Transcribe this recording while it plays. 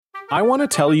I want to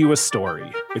tell you a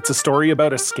story. It's a story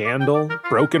about a scandal,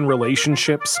 broken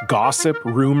relationships, gossip,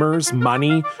 rumors,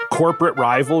 money, corporate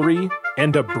rivalry,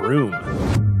 and a broom.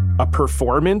 A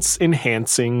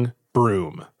performance-enhancing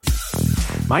broom.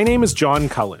 My name is John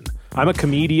Cullen. I'm a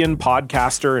comedian,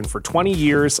 podcaster, and for 20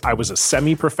 years, I was a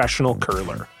semi-professional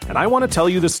curler. And I want to tell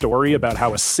you the story about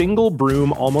how a single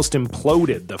broom almost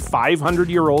imploded the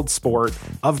 500-year-old sport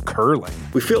of curling.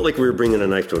 We felt like we were bringing a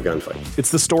knife to a gunfight.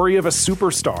 It's the story of a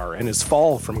superstar and his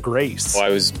fall from grace. Well, I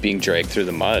was being dragged through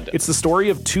the mud. It's the story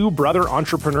of two brother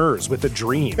entrepreneurs with a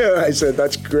dream. I said,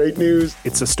 that's great news.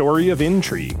 It's a story of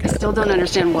intrigue. I still don't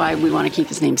understand why we want to keep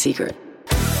his name secret.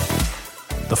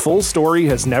 The full story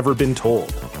has never been told,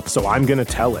 so I'm going to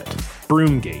tell it.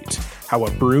 Broomgate, how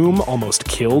a broom almost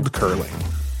killed curling.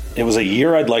 It was a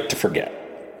year I'd like to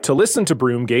forget. To listen to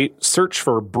Broomgate, search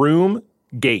for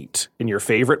Broomgate in your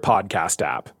favorite podcast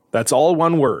app. That's all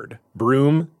one word,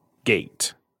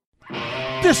 Broomgate.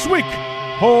 This week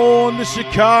on the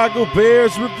Chicago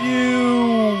Bears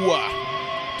Review,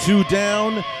 2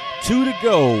 down, 2 to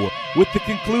go. With the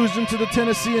conclusion to the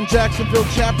Tennessee and Jacksonville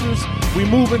chapters, we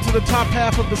move into the top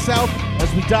half of the South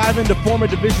as we dive into former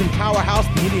division powerhouse,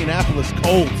 the Indianapolis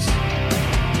Colts.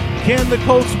 Can the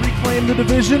Colts reclaim the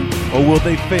division, or will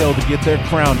they fail to get their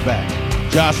crown back?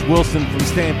 Josh Wilson from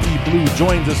Stampede Blue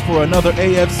joins us for another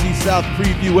AFC South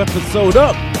preview episode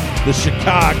of the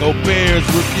Chicago Bears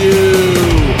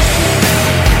Review.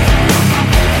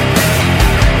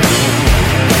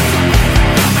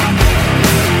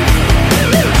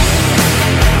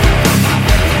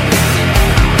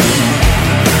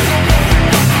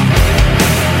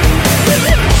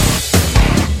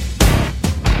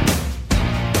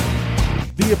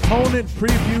 The opponent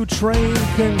preview train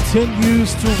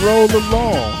continues to roll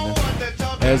along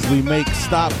as we make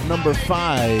stop number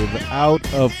 5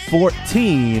 out of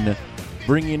 14,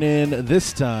 bringing in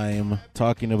this time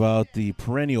talking about the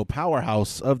perennial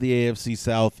powerhouse of the AFC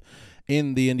South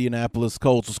in the Indianapolis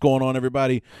Colts. What's going on,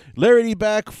 everybody? Larry D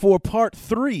back for part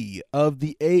 3 of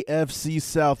the AFC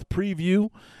South preview.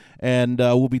 And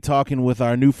we'll be talking with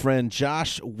our new friend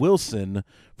Josh Wilson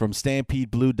from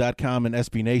StampedeBlue.com and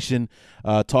SB Nation,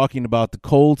 talking about the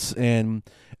Colts. And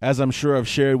as I'm sure I've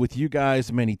shared with you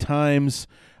guys many times,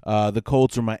 the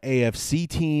Colts are my AFC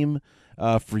team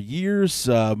for years,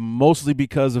 mostly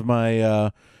because of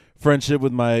my friendship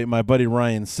with my buddy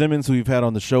Ryan Simmons, who we've had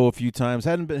on the show a few times.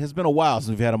 Has been a while since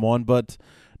we've had him on, but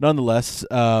nonetheless,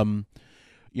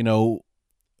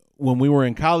 when we were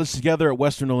in college together at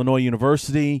Western Illinois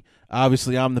University,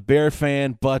 obviously I'm the Bear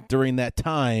fan, but during that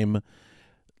time,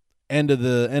 end of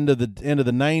the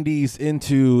 90s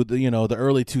into the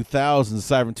early 2000s,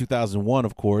 aside from 2001,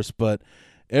 of course, but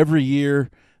every year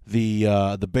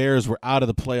the Bears were out of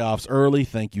the playoffs early.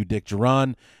 Thank you, Dick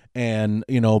Duran, and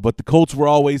but the Colts were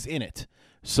always in it.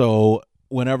 So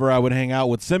whenever I would hang out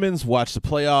with Simmons, watch the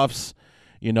playoffs,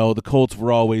 the Colts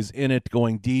were always in it,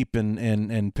 going deep,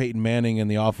 and Peyton Manning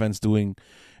and the offense doing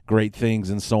great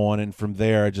things and so on. And from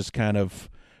there, I just kind of,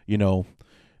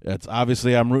 it's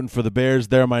obviously I'm rooting for the Bears.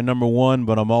 They're my number one,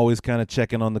 but I'm always kind of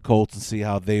checking on the Colts and see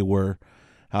how they were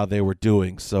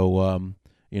doing. So,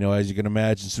 as you can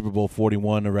imagine, Super Bowl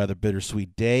 41, a rather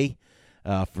bittersweet day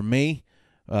for me.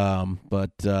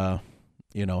 But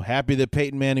happy that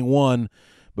Peyton Manning won,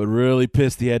 but really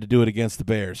pissed he had to do it against the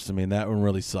Bears. I mean, that one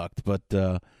really sucked, but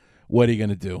what are you going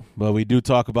to do? Well, we do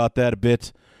talk about that a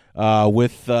bit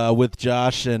with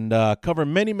Josh and cover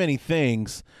many, many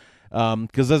things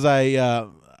because as I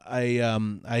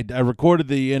recorded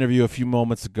the interview a few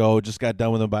moments ago, just got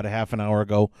done with him about a half an hour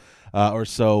ago or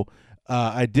so.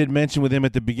 I did mention with him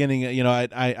at the beginning,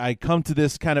 I come to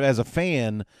this kind of as a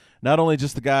fan, not only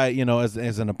just the guy,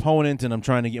 as an opponent, and I'm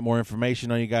trying to get more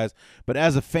information on you guys, but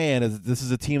as a fan, as this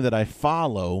is a team that I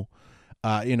follow.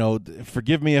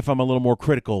 Forgive me if I'm a little more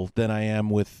critical than I am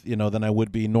with, than I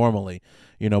would be normally.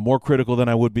 More critical than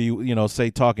I would be, say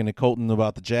talking to Colton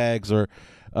about the Jags or,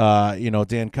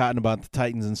 Dan Cotton about the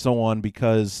Titans and so on,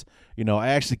 because I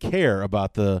actually care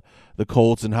about the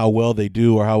Colts and how well they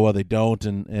do or how well they don't,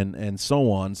 and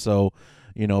so on. So.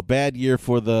 Bad year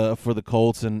for the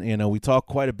Colts, and we talked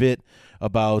quite a bit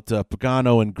about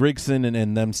Pagano and Grigson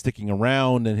and them sticking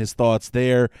around and his thoughts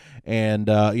there, and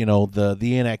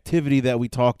the inactivity that we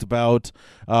talked about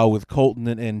with Colton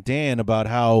and Dan about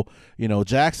how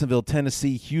Jacksonville,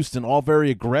 Tennessee, Houston, all very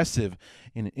aggressive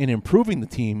in improving the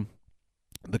team.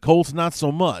 The Colts not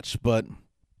so much, but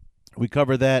we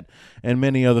covered that and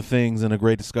many other things in a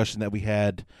great discussion that we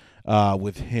had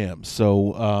with him.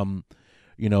 So.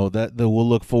 That we'll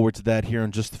look forward to that here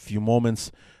in just a few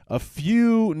moments. A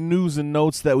few news and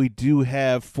notes that we do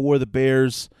have for the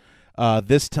Bears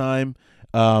this time.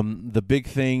 The big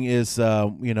thing is,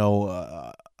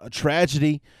 a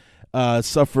tragedy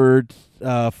suffered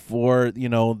for,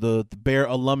 the Bear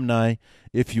alumni,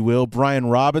 if you will. Brian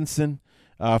Robinson,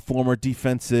 former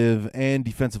defensive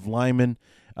lineman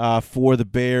for the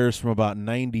Bears from about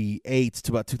 98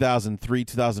 to about 2003,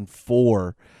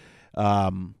 2004.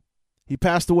 He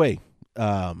passed away.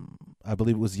 I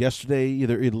believe it was yesterday,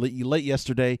 either late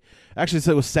yesterday.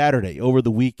 Actually, it was Saturday, over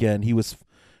the weekend. He was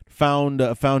found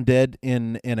dead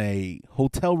in a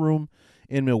hotel room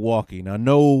in Milwaukee. Now,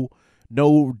 no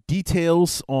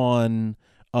details on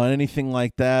anything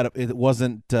like that. It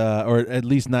wasn't, or at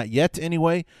least not yet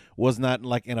anyway, was not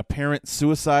like an apparent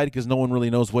suicide, because no one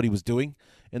really knows what he was doing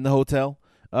in the hotel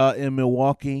in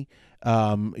Milwaukee.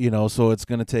 So it's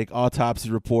going to take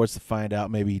autopsy reports to find out.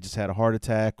 Maybe he just had a heart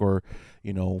attack or,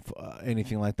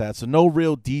 anything like that. So no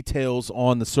real details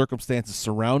on the circumstances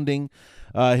surrounding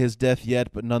his death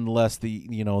yet, but nonetheless, the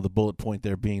bullet point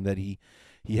there being that he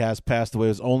has passed away. He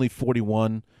was only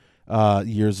 41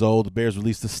 years old. The Bears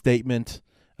released a statement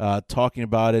talking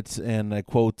about it, and I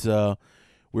quote,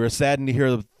 "We are saddened to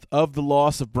hear of the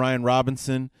loss of Brian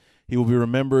Robinson. He will be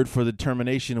remembered for the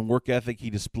determination and work ethic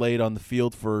he displayed on the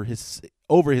field for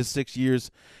over his 6 years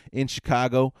in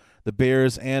Chicago. The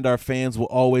Bears and our fans will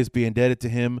always be indebted to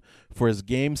him for his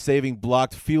game-saving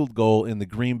blocked field goal in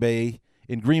Green Bay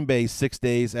 6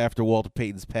 days after Walter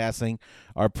Payton's passing.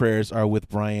 Our prayers are with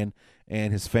Brian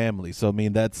and his family." So, I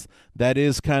mean, that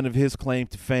is kind of his claim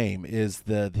to fame, is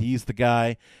that he's the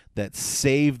guy that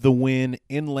saved the win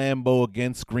in Lambeau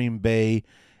against Green Bay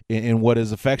in what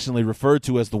is affectionately referred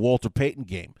to as the Walter Payton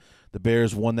game. The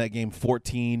Bears won that game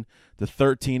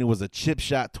 14-13. It was a chip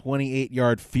shot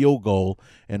 28-yard field goal,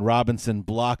 and Robinson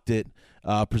blocked it,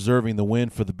 preserving the win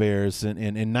for the Bears.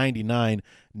 In 99,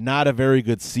 not a very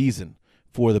good season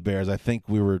for the Bears. I think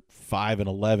we were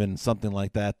 5-11, something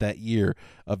like that year.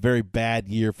 A very bad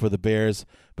year for the Bears,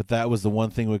 but that was the one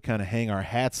thing we kind of hang our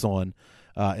hats on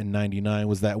in 99,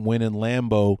 was that win in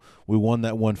Lambeau. We won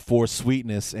that one for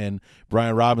sweetness, and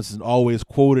Brian Robinson always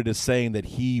quoted as saying that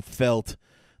he felt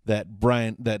that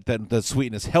that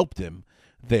sweetness helped him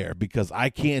there, because I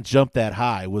can't jump that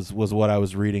high was what I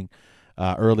was reading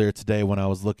earlier today when I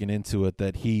was looking into it,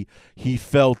 that he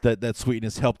felt that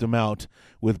sweetness helped him out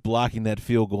with blocking that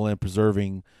field goal and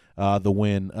preserving the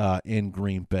win in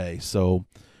Green Bay. So,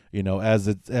 as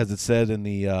it said in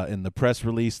the press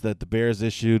release that the Bears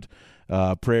issued,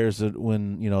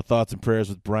 thoughts and prayers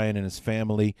with Brian and his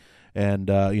family, and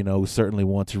we certainly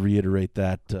want to reiterate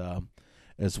that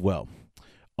as well.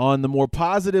 On the more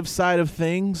positive side of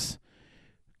things,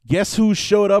 guess who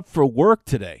showed up for work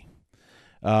today?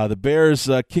 The Bears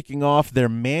kicking off their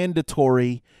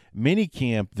mandatory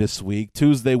minicamp this week.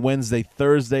 Tuesday, Wednesday,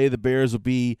 Thursday, the Bears will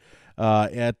be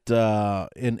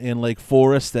in Lake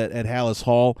Forest at Hallis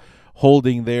Hall,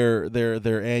 holding their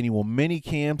annual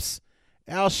minicamps.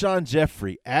 Alshon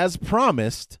Jeffrey, as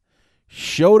promised,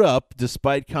 showed up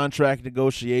despite contract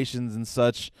negotiations and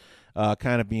such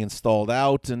kind of being stalled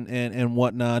out and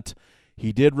whatnot.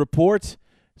 He did report,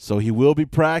 so he will be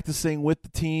practicing with the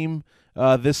team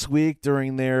this week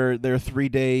during their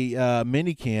 3-day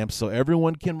mini camp, so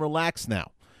everyone can relax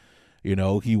now.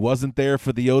 He wasn't there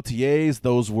for the OTAs.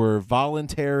 Those were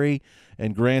voluntary,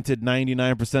 and granted,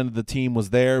 99% of the team was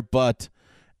there, but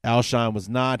Alshon was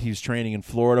not. He's training in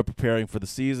Florida, preparing for the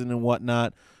season and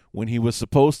whatnot. When he was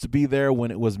supposed to be there,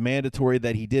 when it was mandatory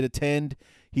that he did attend,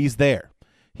 he's there.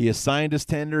 He has signed his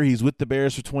tender. He's with the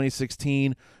Bears for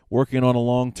 2016, working on a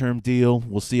long-term deal.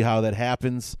 We'll see how that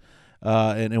happens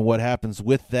and what happens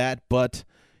with that. But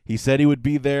he said he would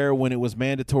be there when it was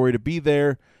mandatory to be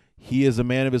there. He is a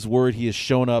man of his word. He has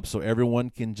shown up, so everyone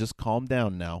can just calm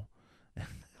down now.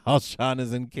 Alshon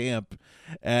is in camp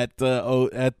at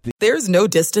the. There's no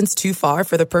distance too far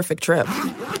for the perfect trip.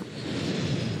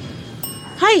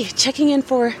 Hi, checking in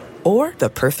for... Or the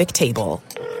perfect table.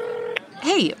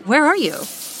 Hey, where are you?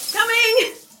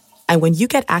 Coming! And when you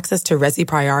get access to Resi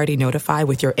Priority Notify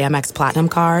with your Amex Platinum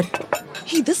card...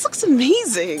 Hey, this looks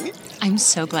amazing! I'm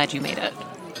so glad you made it.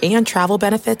 And travel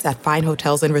benefits at fine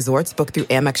hotels and resorts booked through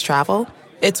Amex Travel,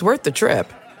 it's worth the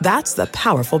trip. That's the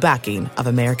powerful backing of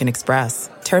American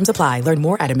Express. Terms apply. Learn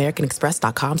more at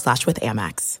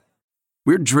americanexpress.com/withAmex.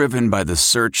 We're driven by the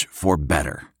search for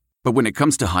better. But when it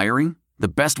comes to hiring, the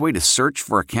best way to search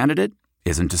for a candidate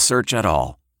isn't to search at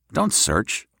all. Don't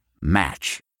search.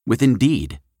 Match. With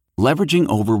Indeed. Leveraging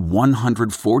over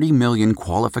 140 million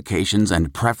qualifications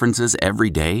and preferences every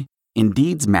day,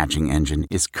 Indeed's matching engine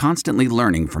is constantly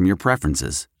learning from your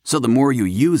preferences. So the more you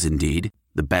use Indeed,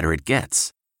 the better it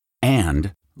gets.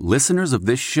 And listeners of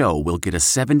this show will get a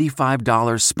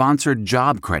 $75 sponsored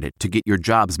job credit to get your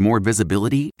jobs more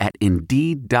visibility at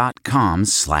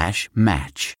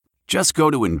Indeed.com/match. Just go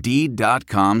to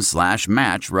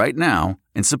Indeed.com/match right now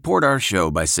and support our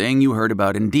show by saying you heard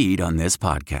about Indeed on this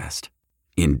podcast.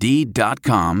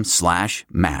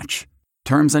 Indeed.com/match.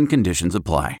 Terms and conditions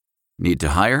apply. Need to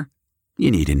hire?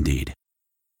 You need Indeed.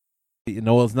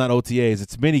 No, it's not OTAs,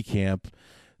 it's minicamp.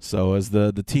 So as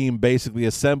the team basically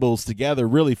assembles together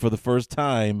really for the first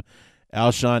time,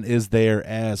 Alshon is there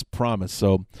as promised.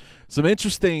 So some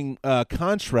interesting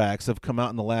contracts have come out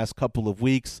in the last couple of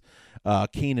weeks.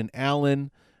 Keenan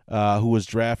Allen, who was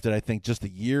drafted, I think, just a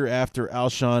year after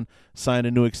Alshon, signed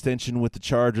a new extension with the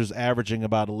Chargers, averaging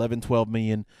about $11-12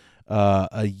 million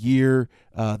a year.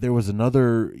 There was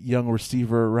another young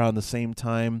receiver around the same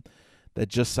time that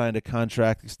just signed a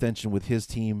contract extension with his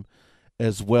team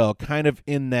as well, kind of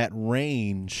in that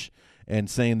range, and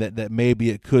saying that maybe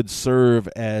it could serve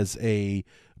as a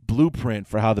blueprint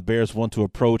for how the Bears want to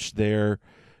approach their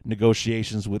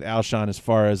negotiations with Alshon as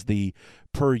far as the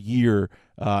per year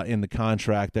in the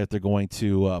contract that they're going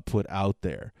to put out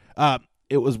there.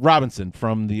 It was Robinson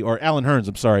Allen Hurns,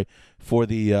 I'm sorry, for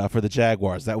the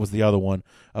Jaguars. That was the other one,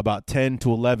 about $10 to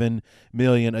 $11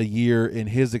 million a year in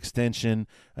his extension.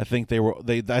 I think they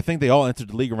all entered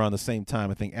the league around the same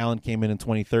time. I think Allen came in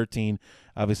 2013.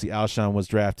 Obviously, Alshon was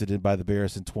drafted by the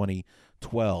Bears in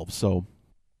 2012. So,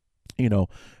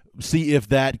 see if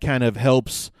that kind of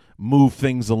helps move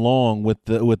things along with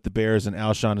the Bears and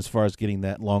Alshon as far as getting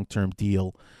that long-term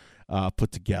deal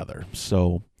put together.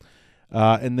 So.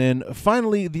 And then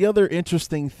finally, the other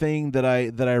interesting thing that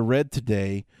I read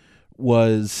today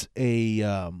was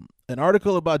an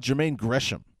article about Jermaine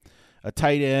Gresham, a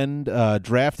tight end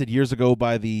drafted years ago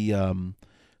by the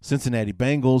Cincinnati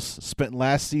Bengals, spent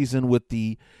last season with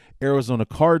the Arizona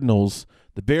Cardinals.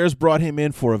 The Bears brought him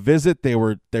in for a visit. They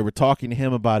were talking to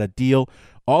him about a deal,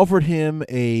 offered him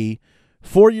a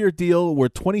 4-year deal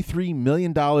worth $23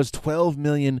 million, $12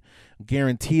 million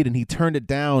guaranteed, and he turned it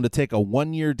down to take a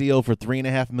 1-year deal for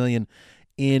 $3.5 million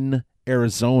in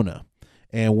Arizona.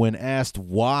 And when asked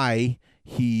why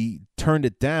he turned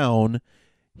it down,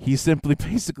 he simply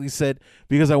basically said,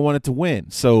 because I wanted to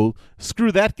win. So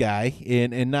screw that guy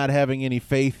and not having any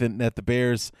faith in that the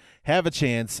Bears have a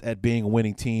chance at being a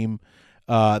winning team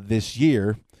this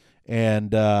year.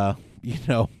 And,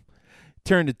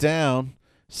 turned it down.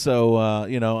 So,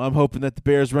 I'm hoping that the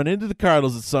Bears run into the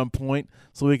Cardinals at some point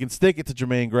so we can stick it to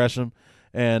Jermaine Gresham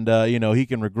and, he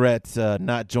can regret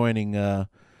not joining an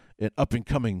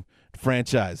up-and-coming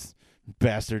franchise,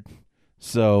 bastard.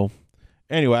 So,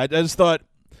 anyway, I just thought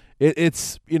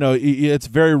it's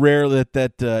very rare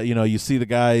that you see the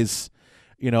guys,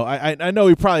 I know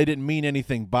he probably didn't mean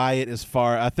anything by it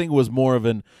I think it was more of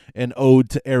an ode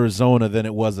to Arizona than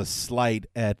it was a slight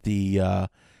at the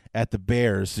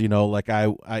Bears.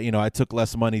 I took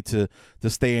less money to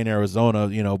stay in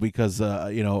Arizona, because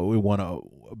we want a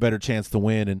better chance to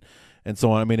win and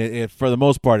so on. I mean, for the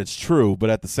most part it's true, but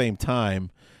at the same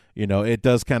time, it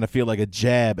does kind of feel like a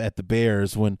jab at the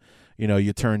Bears when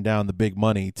you turn down the big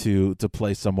money to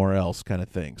play somewhere else, kind of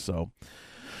thing. So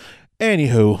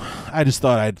anywho, I just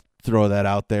thought I'd throw that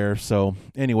out there. So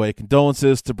anyway,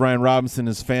 condolences to Brian Robinson and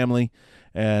his family,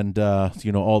 and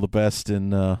all the best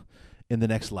in the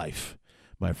next life,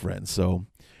 my friends. So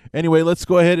anyway, let's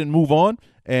go ahead and move on,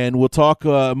 and we'll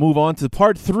move on to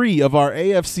part 3 of our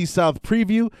AFC South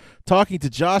preview, talking to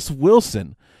Josh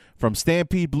Wilson from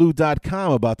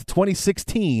StampedeBlue.com about the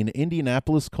 2016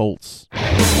 Indianapolis Colts.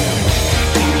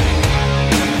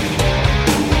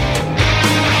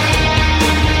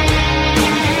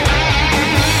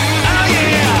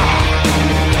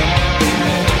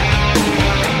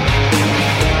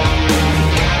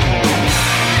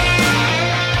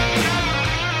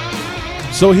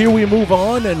 So here we move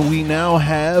on, and we now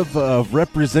have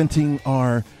representing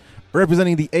the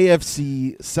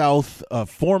AFC South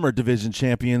former division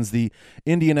champions, the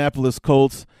Indianapolis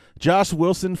Colts, Josh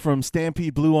Wilson from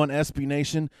Stampede Blue on SB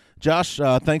Nation. Josh,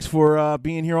 thanks for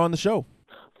being here on the show.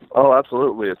 Oh,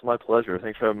 absolutely. It's my pleasure.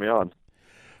 Thanks for having me on.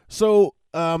 So,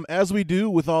 as we do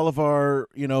with all of our,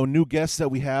 new guests that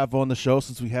we have on the show,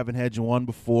 since we haven't had you on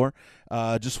before,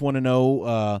 just want to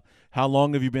know how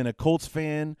long have you been a Colts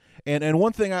fan? And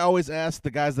one thing I always ask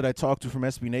the guys that I talk to from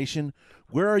SB Nation,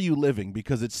 where are you living?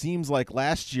 Because it seems like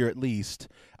last year at least,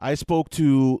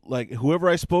 whoever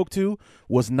I spoke to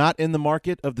was not in the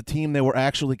market of the team they were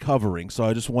actually covering. So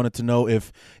I just wanted to know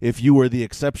if you were the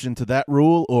exception to that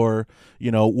rule, or,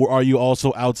 are you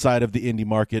also outside of the Indy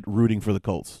market rooting for the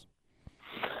Colts?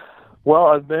 Well,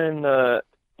 I've been, I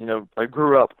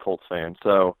grew up a Colts fan,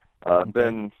 so I've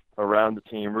been around the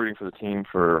team, rooting for the team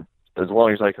for as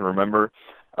long as I can remember.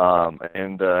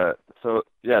 So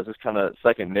it's just kind of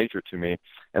second nature to me.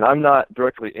 And I'm not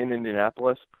directly in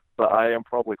Indianapolis, but I am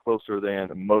probably closer than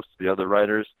most of the other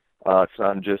writers because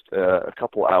I'm just a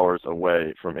couple hours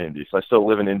away from Indy. So I still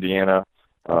live in Indiana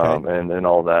and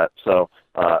all that. So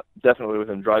definitely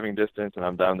within driving distance, and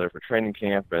I'm down there for training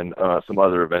camp and some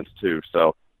other events too.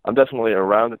 So I'm definitely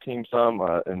around the team some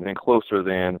and closer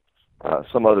than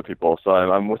some other people. So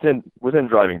I'm within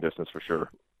driving distance for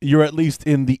sure. You're at least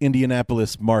in the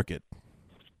Indianapolis market.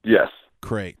 Yes.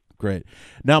 Great.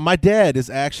 Now, my dad is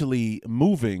actually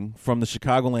moving from the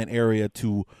Chicagoland area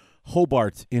to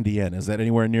Hobart, Indiana. Is that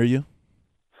anywhere near you?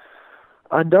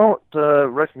 I don't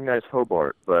recognize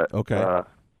Hobart, but okay.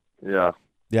 Yeah,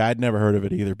 I'd never heard of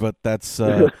it either. But that's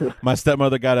my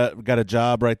stepmother got a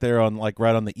job right there on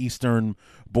right on the eastern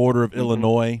border of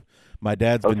Illinois. My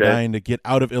dad's been dying to get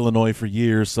out of Illinois for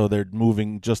years, so they're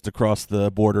moving just across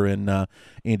the border in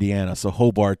Indiana. So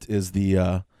Hobart is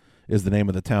the name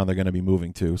of the town they're going to be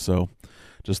moving to. So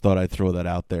just thought I'd throw that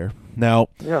out there. Now,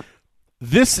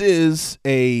 this is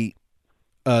a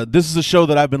show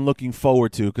that I've been looking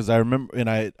forward to because I remember, and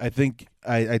I think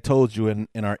I told you in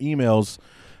our emails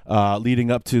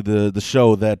leading up to the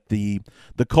show that the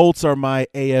Colts are my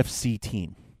AFC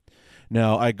team.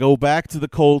 Now, I go back to the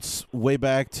Colts way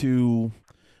back to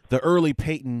the early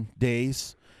Peyton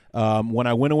days when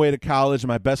I went away to college.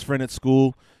 My best friend at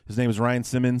school, his name is Ryan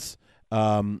Simmons.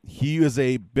 He has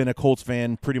been a Colts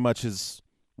fan pretty much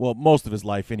most of his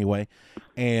life anyway.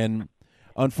 And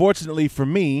unfortunately for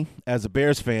me, as a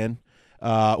Bears fan,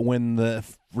 when the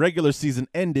regular season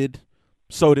ended,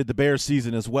 so did the Bears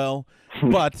season as well.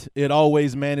 But it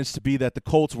always managed to be that the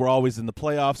Colts were always in the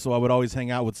playoffs, so I would always hang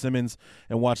out with Simmons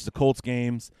and watch the Colts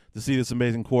games to see this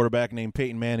amazing quarterback named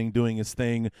Peyton Manning doing his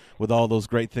thing with all those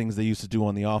great things they used to do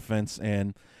on the offense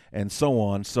and so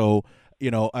on. So,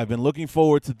 I've been looking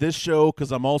forward to this show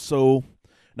because I'm also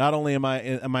not only am I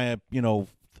an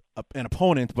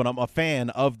opponent, but I'm a fan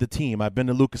of the team. I've been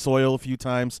to Lucas Oil a few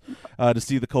times to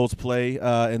see the Colts play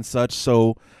and such.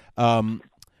 So,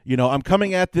 I'm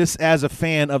coming at this as a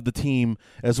fan of the team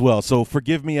as well. So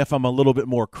forgive me if I'm a little bit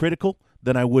more critical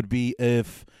than I would be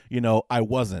if, I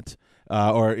wasn't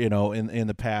or, in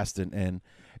the past and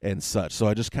such. So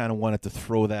I just kind of wanted to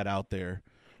throw that out there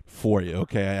for you.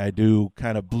 Okay. I do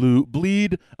kind of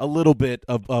bleed a little bit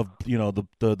of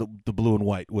the blue and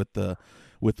white with the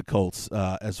Colts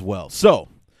as well. So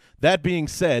that being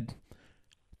said,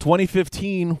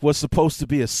 2015 was supposed to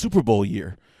be a Super Bowl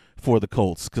year for the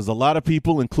Colts because a lot of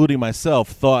people, including myself,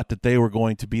 thought that they were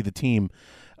going to be the team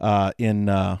in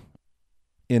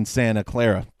Santa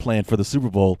Clara playing for the Super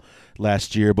Bowl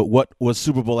last year. But what was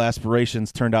Super Bowl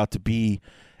aspirations turned out to be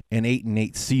an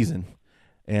 8-8 season.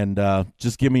 And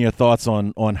just give me your thoughts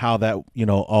on how that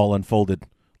all unfolded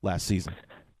last season.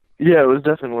 Yeah, it was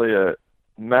definitely a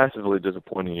massively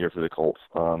disappointing year for the Colts.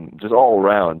 Just all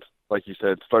around, like you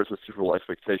said, starts with Super Bowl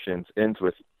expectations, ends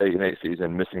with 8-8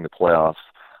 season, missing the playoffs.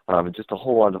 And just a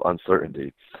whole lot of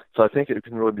uncertainty. So I think it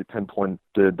can really be pinpointed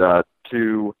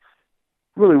to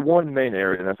really one main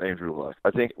area, and that's Andrew Luck.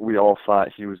 I think we all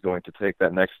thought he was going to take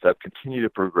that next step, continue to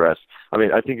progress. I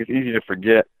mean, I think it's easy to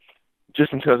forget,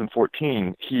 just in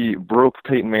 2014, he broke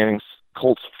Peyton Manning's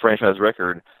Colts franchise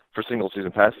record for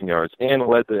single-season passing yards and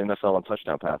led the NFL in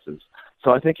touchdown passes.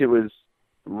 So I think it was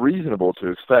reasonable to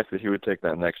expect that he would take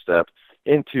that next step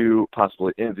into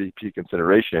possibly MVP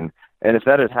consideration. And if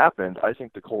that had happened, I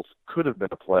think the Colts could have been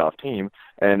a playoff team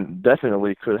and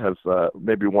definitely could have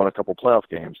maybe won a couple playoff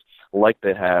games like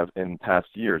they have in past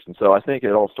years. And so I think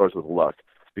it all starts with luck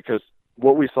because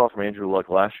what we saw from Andrew Luck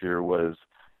last year was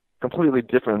completely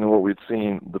different than what we'd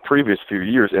seen the previous few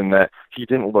years in that he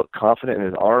didn't look confident in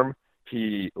his arm.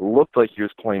 He looked like he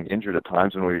was playing injured at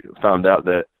times when we found out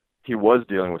that he was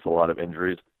dealing with a lot of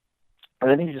injuries. And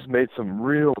then he just made some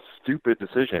real stupid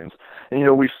decisions.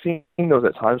 And, we've seen those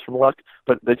at times from Luck,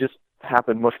 but they just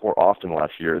happened much more often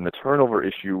last year. And the turnover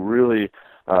issue really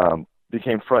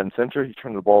became front and center. He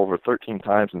turned the ball over 13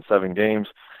 times in 7 games,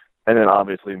 and then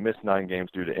obviously missed 9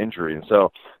 games due to injury. And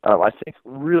so I think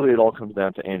really it all comes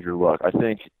down to Andrew Luck. I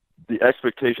think the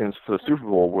expectations for the Super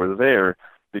Bowl were there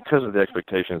because of the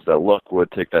expectations that Luck would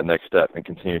take that next step and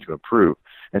continue to improve.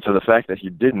 And so the fact that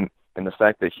he didn't, and the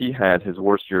fact that he had his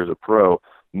worst year as a pro,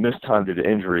 missed time due to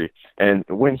injury, and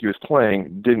when he was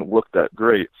playing didn't look that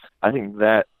great, I think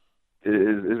that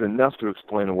is enough to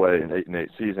explain away an 8-8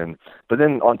 season. But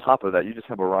then on top of that, you just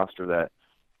have a roster that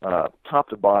top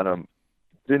to bottom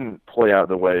didn't play out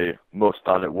the way most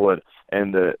thought it would.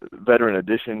 And the veteran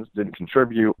additions didn't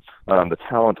contribute. The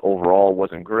talent overall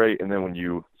wasn't great. And then when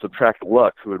you subtract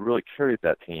Luck, who had really carried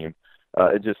that team,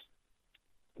 it just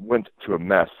went to a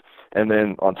mess. And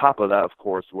then on top of that, of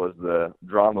course, was the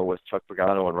drama with Chuck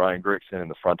Pagano and Ryan Grigson in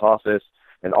the front office.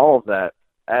 And all of that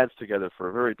adds together for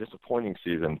a very disappointing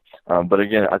season. But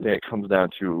again, I think it comes down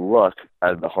to luck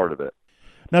at the heart of it.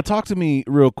 Now, talk to me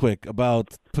real quick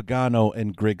about Pagano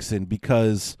and Grigson,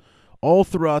 because all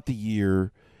throughout the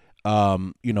year,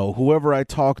 whoever I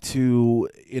talk to,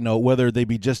 whether they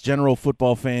be just general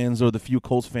football fans or the few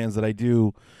Colts fans that I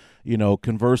do,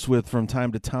 converse with from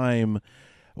time to time,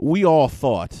 we all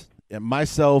thought,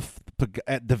 myself,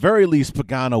 at the very least,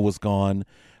 Pagano was gone,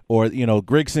 or,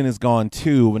 Grigson is gone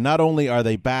too. And not only are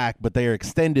they back, but they are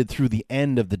extended through the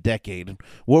end of the decade.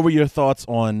 What were your thoughts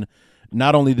on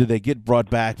not only did they get brought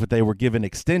back, but they were given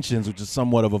extensions, which is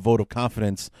somewhat of a vote of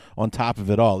confidence on top of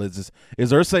it all? Is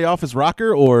Irsay off his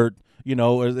rocker, or,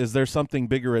 is there something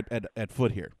bigger at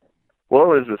foot here?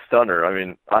 Well, it was a stunner. I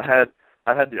mean, I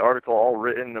had the article all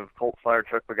written of Colts fired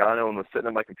Chuck Pagano and was sitting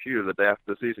on my computer the day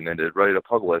after the season ended, ready to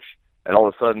publish. And all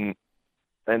of a sudden,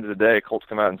 end of the day, Colts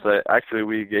come out and say, actually,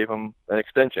 we gave him an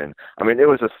extension. I mean, it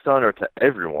was a stunner to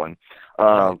everyone.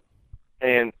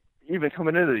 And even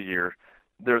coming into the year,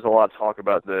 there's a lot of talk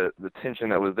about the tension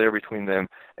that was there between them.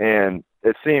 And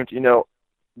it seemed,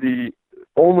 the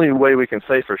only way we can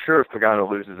say for sure if Pagano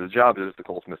loses his job is if the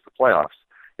Colts miss the playoffs.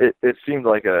 It seemed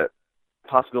like a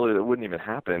possibility that wouldn't even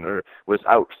happen, or was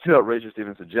too outrageous to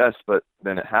even suggest, but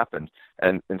then it happened.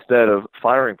 And instead of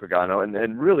firing Pagano,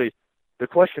 and really the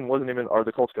question wasn't even, are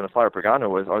the Colts going to fire Pagano,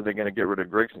 was, are they going to get rid of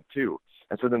Grigson too?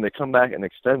 And so then they come back and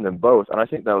extend them both, and I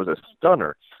think that was a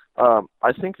stunner.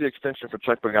 I think the extension for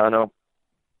Chuck Pagano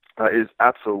is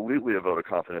absolutely a vote of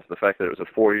confidence, the fact that it was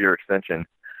a 4-year extension.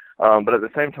 But at the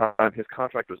same time, his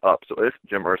contract was up, so if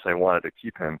Jim Irsay wanted to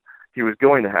keep him, he was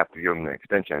going to have to give him an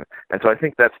extension. And so I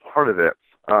think that's part of it.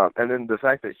 And then the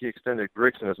fact that he extended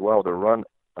Grigson as well to run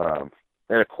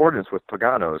in accordance with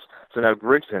Pagano's. So now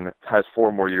Grigson has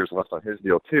 4 more years left on his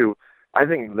deal too. I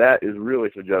think that is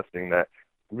really suggesting that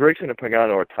Grigson and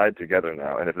Pagano are tied together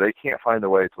now. And if they can't find a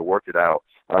way to work it out,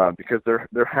 because there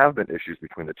have been issues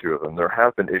between the two of them. There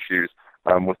have been issues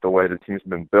with the way the team's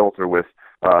been built, or with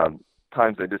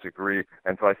times they disagree.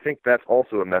 And so I think that's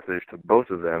also a message to both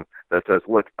of them that says,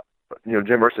 look,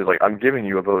 Jim Irsay is like, I'm giving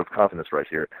you a vote of confidence right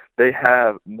here. They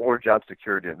have more job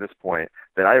security at this point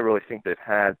than I really think they've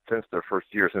had since their first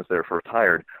year, since they were first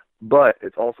hired. But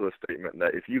it's also a statement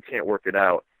that if you can't work it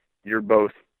out, you're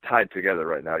both tied together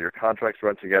right now. Your contracts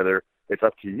run together. It's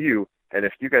up to you. And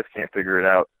if you guys can't figure it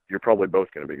out, you're probably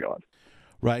both going to be gone.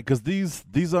 Right, because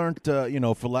these aren't,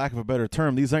 for lack of a better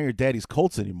term, these aren't your daddy's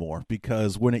Colts anymore.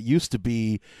 Because when it used to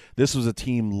be, this was a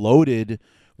team loaded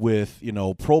with,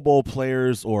 Pro Bowl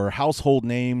players or household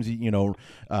names,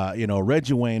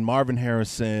 Reggie Wayne, Marvin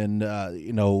Harrison,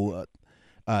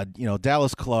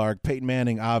 Dallas Clark, Peyton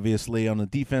Manning, obviously. On the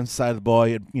defense side of the ball,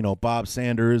 you had, Bob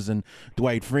Sanders and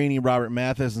Dwight Freeney, Robert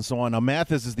Mathis, and so on. Now,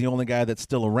 Mathis is the only guy that's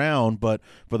still around, but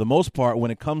for the most part,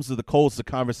 when it comes to the Colts, the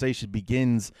conversation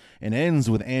begins and ends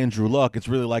with Andrew Luck. It's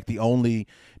really like the only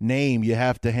name you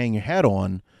have to hang your hat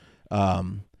on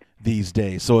these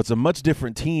days. So it's a much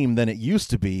different team than it used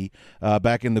to be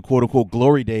back in the quote-unquote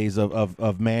glory days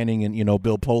of Manning and,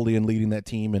 Bill Polian leading that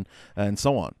team and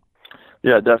so on.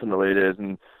 Yeah, definitely it is.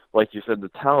 And like you said, the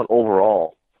talent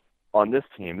overall on this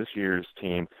team, this year's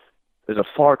team, is a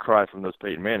far cry from those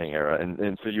Peyton Manning era.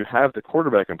 And so you have the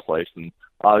quarterback in place, and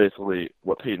obviously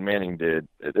what Peyton Manning did,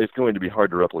 it's going to be hard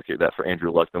to replicate that for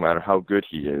Andrew Luck, no matter how good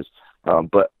he is.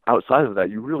 But outside of that,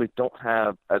 you really don't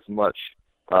have as much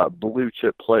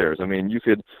blue-chip players. I mean, you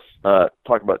could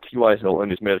talk about T.Y. Hilton,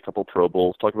 who's made a couple Pro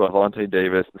Bowls, talk about Vontae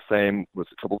Davis, the same, with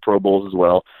a couple Pro Bowls as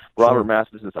well. Robert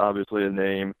Mathis is obviously a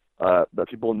name that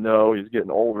people know. He's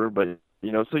getting older, but,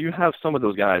 so you have some of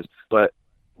those guys, but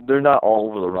they're not all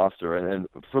over the roster. And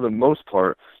for the most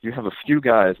part, you have a few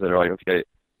guys that are like, okay,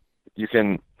 you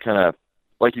can kind of,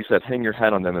 like you said, hang your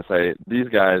hat on them and say, these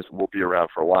guys will be around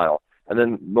for a while. And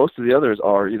then most of the others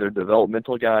are either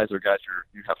developmental guys or guys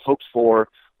you have hopes for,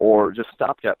 or just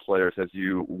stopgap players as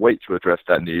you wait to address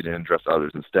that need and address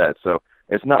others instead. So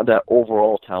it's not that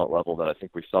overall talent level that I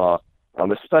think we saw,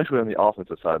 especially on the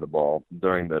offensive side of the ball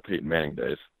during the Peyton Manning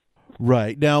days.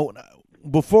 Right. Now,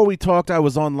 before we talked, I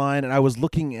was online and I was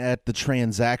looking at the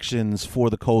transactions for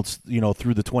the Colts,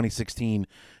 through the 2016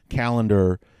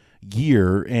 calendar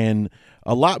year, and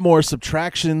a lot more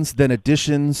subtractions than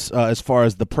additions as far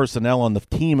as the personnel on the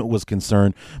team was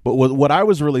concerned. But what I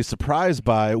was really surprised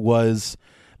by was,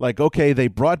 like, okay, they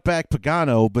brought back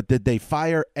Pagano, but did they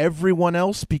fire everyone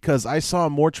else? Because I saw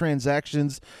more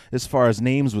transactions as far as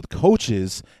names with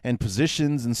coaches and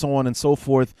positions and so on and so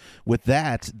forth with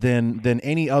that than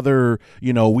any other,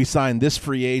 we signed this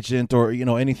free agent or,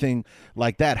 anything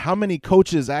like that. How many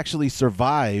coaches actually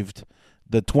survived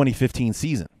the 2015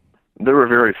 season? There were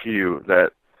very few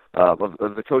that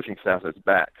of the coaching staff that's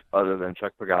back other than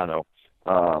Chuck Pagano.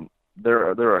 There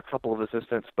are a couple of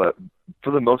assistants, but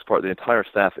for the most part, the entire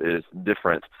staff is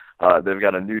different. They've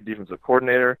got a new defensive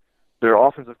coordinator. Their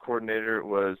offensive coordinator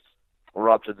was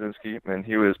Rob Chudzinski, and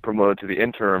he was promoted to the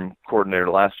interim coordinator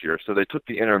last year. So they took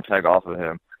the interim tag off of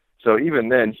him. So even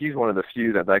then, he's one of the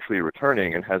few that's actually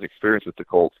returning and has experience with the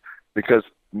Colts, because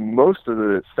most of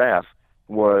the staff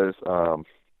was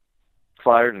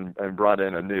fired and brought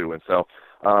in anew. And so,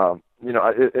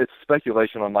 it's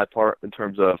speculation on my part in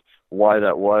terms of why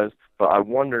that was, but I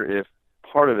wonder if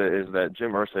part of it is that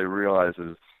Jim Irsay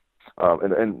realizes,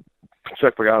 and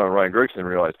Chuck Pagano and Ryan Grigson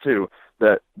realize too,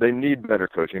 that they need better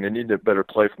coaching. They need to better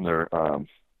play from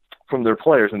their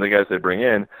players and the guys they bring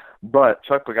in. But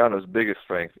Chuck Pagano's biggest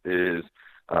strength is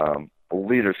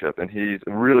leadership, and he's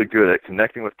really good at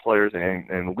connecting with players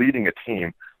and leading a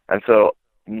team. And so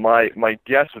my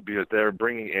guess would be that they're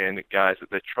bringing in guys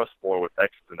that they trust more with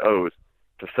X's and O's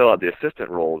to fill out the assistant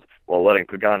roles, while letting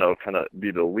Pagano kind of be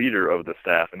the leader of the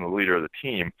staff and the leader of the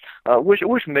team,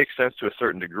 which makes sense to a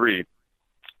certain degree.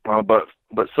 But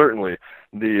certainly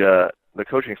the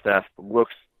coaching staff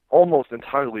looks almost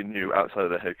entirely new outside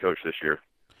of the head coach this year.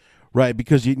 Right,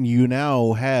 because you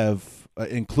now have,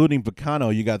 including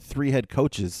Pagano, you got 3 head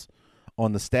coaches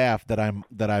on the staff that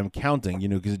I'm counting.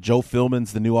 Because Joe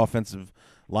Philman's the new offensive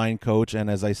line coach,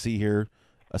 and as I see here,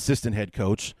 assistant head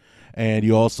coach. And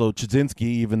you also, Chudzinski,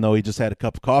 even though he just had a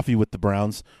cup of coffee with the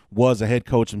Browns, was a head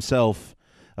coach himself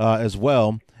as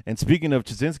well. And speaking of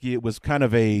Chudzinski, it was kind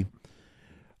of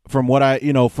from what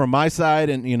from my side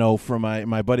and, from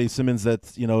my buddy Simmons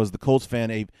that, is the Colts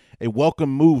fan, a welcome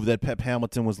move that Pep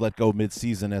Hamilton was let go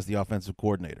midseason as the offensive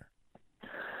coordinator.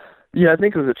 Yeah, I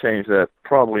think it was a change that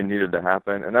probably needed to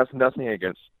happen, and that's nothing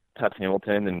against Pep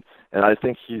Hamilton, and I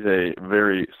think he's a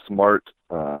very smart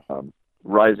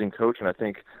rising coach, and I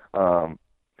think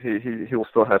he will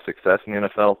still have success in the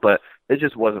NFL, but it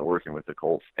just wasn't working with the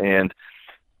Colts. And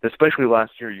especially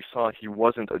last year, you saw he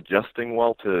wasn't adjusting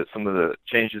well to some of the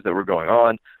changes that were going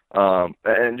on,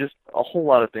 and just a whole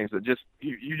lot of things that just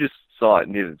you just saw it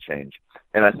needed to change.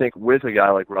 And I think with a guy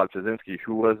like Rob Chudzinski,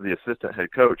 who was the assistant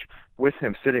head coach, with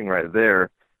him sitting right there,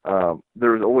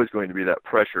 there was always going to be that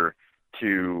pressure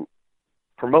to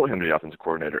promote him to the offensive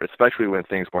coordinator, especially when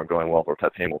things weren't going well for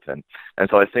Pep Hamilton. And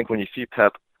so I think when you see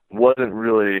Pep wasn't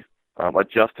really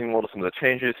adjusting well to some of the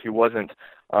changes, he wasn't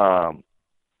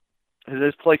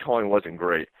his play calling wasn't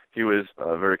great. He was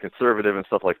very conservative and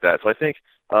stuff like that. So I think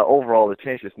overall the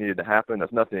change just needed to happen.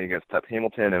 That's nothing against Pep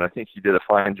Hamilton, and I think he did a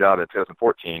fine job in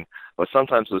 2014. But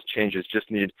sometimes those changes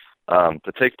just need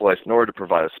to take place in order to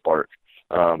provide a spark.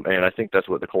 And I think that's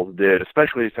what the Colts did,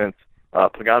 especially since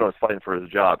Pagano was fighting for his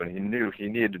job, and he knew he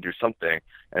needed to do something.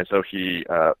 And so he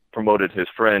promoted his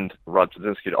friend, Rob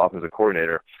Chudzinski, to offensive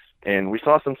coordinator. And we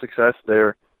saw some success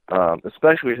there,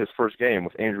 especially his first game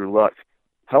with Andrew Luck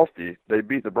healthy. They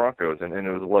beat the Broncos, and it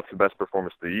was Luck's best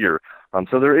performance of the year.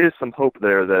 So there is some hope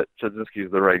there that Chudzinski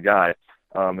is the right guy.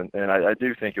 And I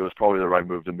do think it was probably the right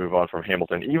move to move on from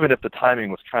Hamilton, even if the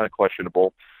timing was kind of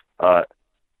questionable.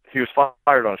 He was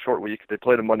fired on a short week. They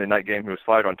played a Monday night game. He was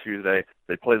fired on Tuesday.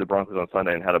 They played the Broncos on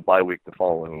Sunday and had a bye week the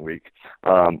following week.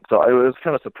 So it was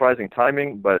kind of surprising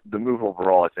timing, but the move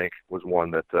overall, I think, was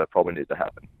one that probably needed to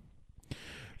happen.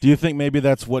 Do you think maybe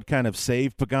that's what kind of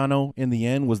saved Pagano in the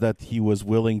end, was that he was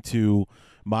willing to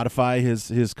modify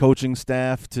his coaching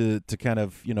staff to kind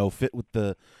of, fit with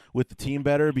the team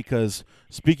better? Because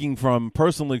speaking from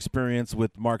personal experience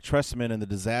with Mark Trestman and the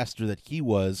disaster that he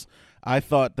was, I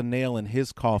thought the nail in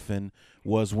his coffin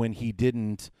was when he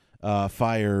didn't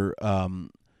fire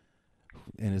and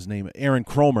his name Aaron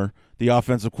Kromer, the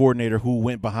offensive coordinator, who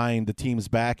went behind the team's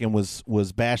back and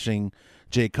was bashing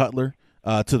Jay Cutler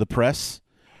to the press.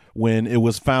 When it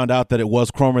was found out that it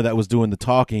was Kromer that was doing the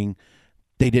talking,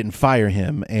 they didn't fire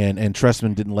him, and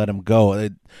Trestman didn't let him go.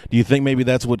 Do you think maybe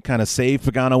that's what kind of saved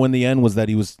Pagano in the end, was that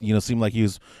he was, seemed like he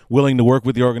was willing to work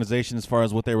with the organization as far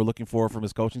as what they were looking for from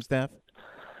his coaching staff?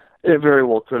 It very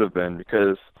well could have been,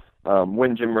 because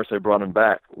when Jim Irsay brought him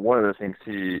back, one of the things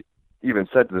he even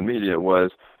said to the media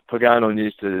was Pagano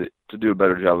needs to do a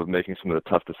better job of making some of the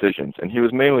tough decisions. And he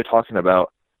was mainly talking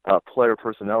about player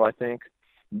personnel, I think,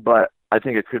 but I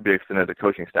think it could be extended to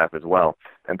coaching staff as well.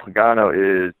 And Pagano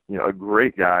is, a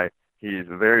great guy. He's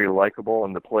very likable,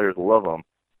 and the players love him.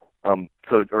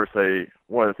 Or say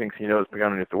one of the things he knows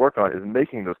Pagano needs to work on is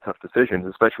making those tough decisions,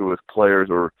 especially with players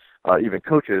or even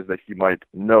coaches that he might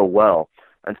know well.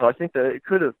 And so I think that it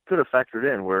could have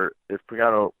factored in where if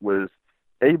Pagano was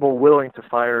willing to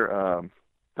fire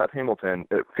Pep Hamilton,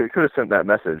 it could have sent that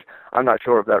message. I'm not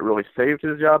sure if that really saved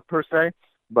his job per se,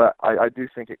 but I do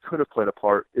think it could have played a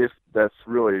part if that's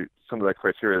really some of the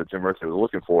criteria that Jim Irsay was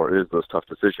looking for is those tough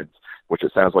decisions, which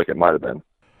it sounds like it might have been.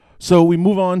 So we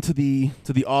move on to the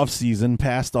off season,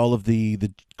 past all of the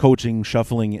coaching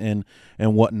shuffling and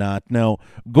whatnot. Now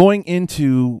going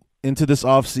into this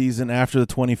off season after the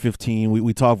 2015,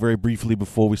 we talked very briefly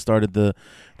before we started the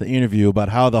interview about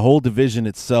how the whole division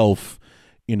itself,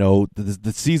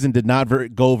 the season did not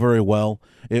go very well.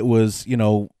 It was,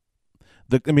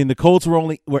 the Colts were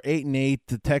 8-8.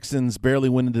 The Texans barely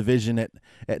win the division at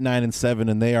 9-7,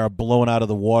 and they are blown out of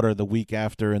the water the week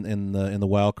after in the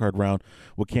wild card round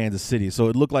with Kansas City. So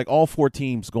it looked like all four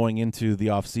teams going into the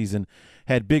offseason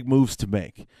had big moves to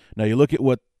make. Now you look at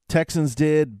what Texans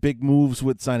did, big moves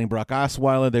with signing Brock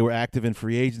Osweiler. They were active in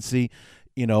free agency,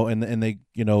 and they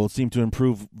seemed to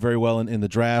improve very well in the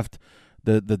draft.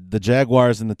 The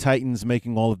Jaguars and the Titans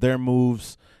making all of their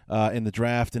moves in the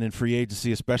draft and in free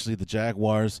agency, especially the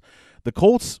Jaguars. The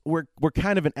Colts were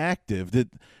kind of inactive. Did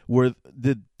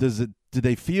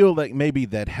they feel like maybe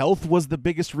that health was the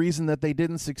biggest reason that they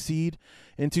didn't succeed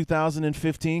in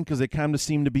 2015? Because they kind of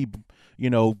seemed to be,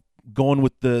 going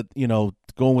with the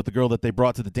girl that they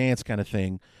brought to the dance kind of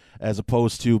thing, as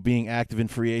opposed to being active in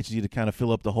free agency to kind of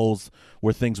fill up the holes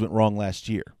where things went wrong last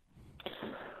year.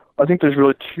 I think there's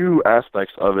really two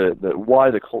aspects of it that why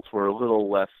the Colts were a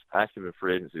little less active in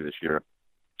free agency this year.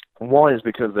 One is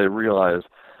because they realized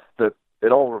that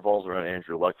it all revolves around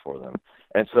Andrew Luck for them.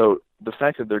 And so the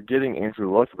fact that they're getting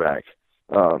Andrew Luck back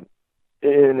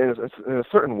in a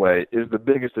certain way is the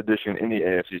biggest addition any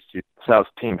AFC South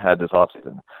team had this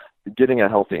offseason. Getting a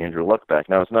healthy Andrew Luck back.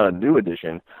 Now, it's not a new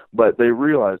addition, but they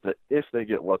realize that if they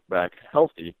get Luck back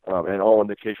healthy, and all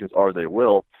indications are they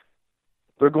will,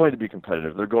 they're going to be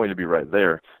competitive. They're going to be right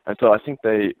there. And so I think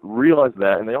they realize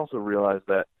that, and they also realize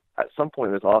that at some point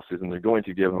in this offseason, they're going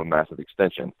to give him a massive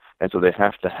extension. And so they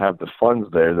have to have the funds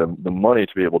there, the money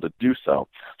to be able to do so.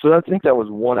 So I think that was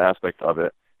one aspect of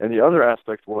it. And the other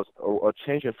aspect was a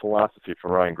change in philosophy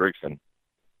from Ryan Grigson.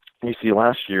 You see,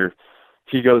 last year,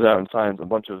 he goes out and signs a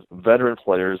bunch of veteran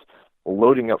players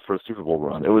loading up for a Super Bowl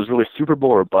run. It was really Super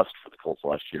Bowl or bust for the Colts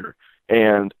last year,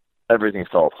 and everything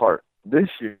fell apart. This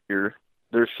year,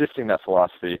 they're shifting that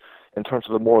philosophy in terms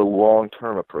of a more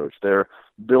long-term approach. They're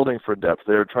building for depth.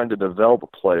 They're trying to develop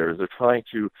players. They're trying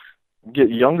to get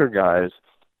younger guys,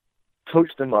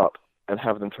 coach them up, and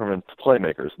have them turn into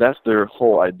playmakers. That's their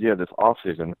whole idea this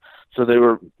offseason. So they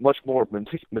were much more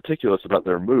meticulous about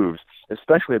their moves,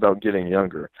 especially about getting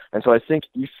younger. And so I think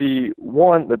you see,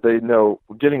 one, that they know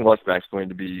getting Luck back is going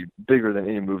to be bigger than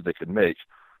any move they could make.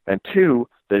 And two,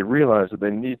 they realize that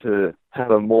they need to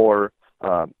have a more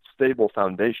stable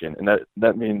foundation, and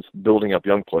that means building up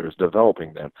young players,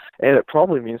 developing them. And it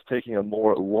probably means taking a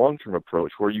more long-term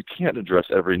approach where you can't address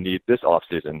every need this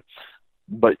offseason,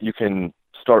 but you can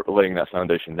start laying that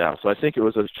foundation down. So I think it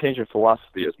was a change in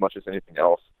philosophy as much as anything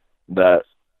else that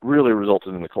really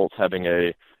resulted in the Colts having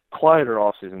a quieter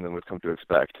offseason than we've come to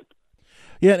expect.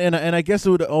 Yeah, and I guess it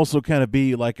would also kind of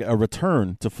be like a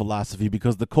return to philosophy,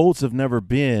 because the Colts have never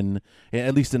been,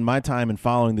 at least in my time in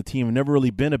following the team, have never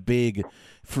really been a big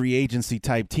free agency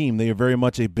type team. They are very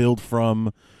much a build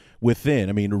from within.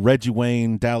 I mean, Reggie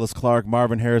Wayne, Dallas Clark,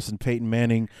 Marvin Harrison, Peyton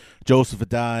Manning, Joseph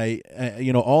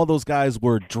Adai, all those guys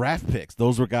were draft picks.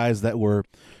 Those were guys that were,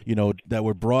 that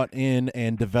were brought in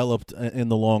and developed in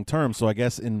the long term. So I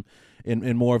guess in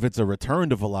more of it's a return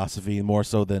to philosophy more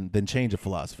so than change of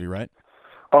philosophy, right?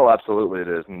 Oh, absolutely it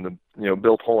is. And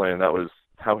Bill Polian, that was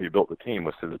how he built the team,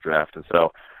 was through the draft. And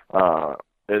so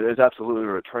it is absolutely a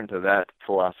return to that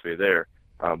philosophy there.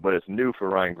 But it's new for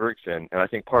Ryan Grigson, and I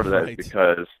think part of that is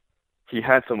because he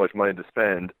had so much money to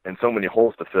spend and so many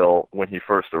holes to fill when he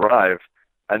first arrived,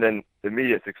 and then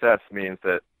immediate success means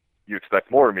that you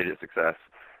expect more immediate success.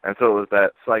 And so it was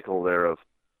that cycle there of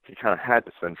he kind of had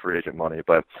to spend free agent money.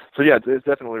 But so, yeah, it's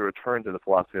definitely a return to the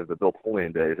philosophy of the Bill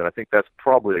Polian days, and I think that's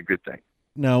probably a good thing.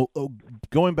 Now,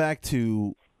 going back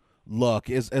to Luck,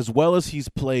 as well as he's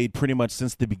played pretty much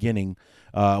since the beginning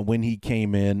when he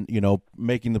came in,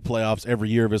 making the playoffs every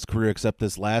year of his career except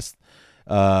this last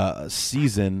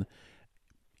season.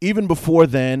 Even before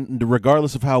then,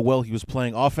 regardless of how well he was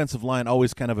playing, offensive line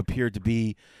always kind of appeared to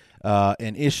be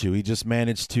an issue. He just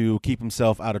managed to keep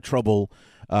himself out of trouble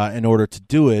in order to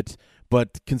do it.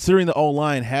 But considering the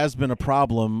O-line has been a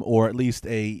problem, or at least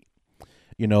a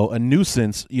a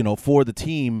nuisance, for the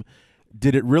team.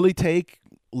 Did it really take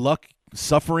Luck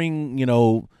suffering,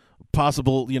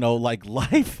 possible, like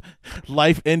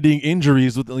life-ending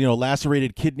injuries with,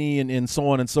 lacerated kidney and so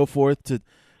on and so forth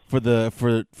for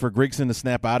Grigson to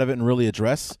snap out of it and really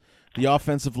address the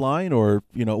offensive line? Or,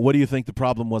 what do you think the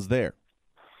problem was there?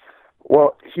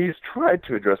 Well, he's tried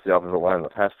to address the offensive line in the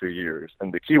past few years,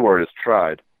 and the key word is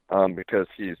tried, because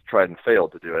he's tried and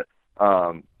failed to do it.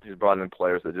 He's brought in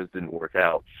players that just didn't work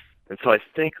out. And so I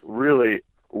think really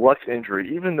Luck's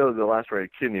injury, even though the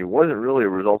lacerated kidney wasn't really a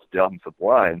result of the offensive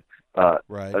line,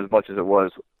 right, as much as it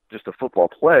was just a football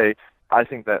play, I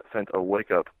think that sent a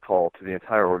wake-up call to the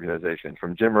entire organization,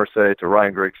 from Jim Irsay to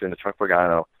Ryan Grigson to Chuck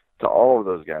Pagano to all of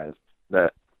those guys,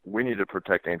 that we need to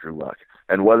protect Andrew Luck.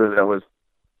 And whether that was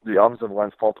the offensive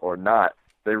line's fault or not,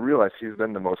 they realized he's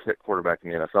been the most hit quarterback in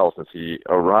the NFL since he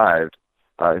arrived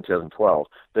in 2012.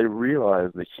 They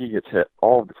realized that he gets hit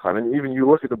all the time. And even you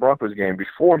look at the Broncos game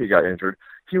before he got injured,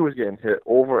 he was getting hit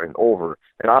over and over.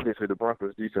 And obviously the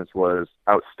Broncos defense was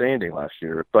outstanding last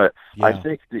year. But yeah. I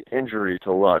think the injury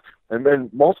to Luck, and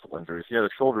then multiple injuries, he had a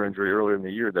shoulder injury earlier in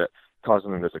the year that caused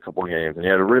him to miss a couple of games, and he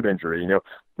had a rib injury.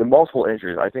 The multiple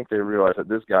injuries, I think they realized that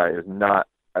this guy is not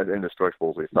as indestructible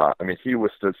as we thought. I mean, he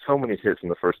withstood so many hits in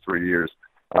the first 3 years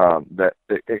that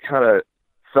it kind of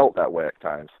felt that way at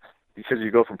times. Because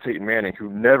you go from Peyton Manning, who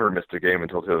never missed a game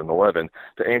until 2011,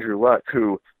 to Andrew Luck,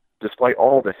 who, despite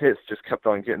all the hits, just kept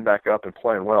on getting back up and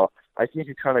playing well. I think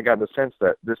you kind of got the sense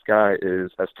that this guy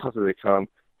is as tough as they come.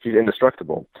 He's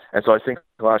indestructible. And so I think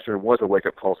last year was a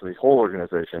wake-up call to the whole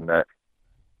organization that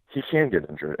he can get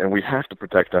injured, and we have to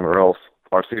protect him, or else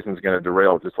our season's going to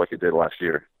derail just like it did last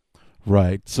year.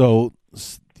 Right. So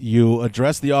you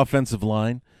address the offensive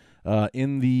line.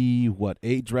 In the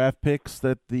 8 draft picks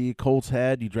that the Colts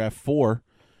had, you draft 4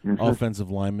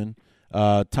 offensive linemen.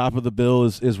 Top of the bill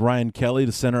is Ryan Kelly,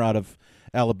 the center out of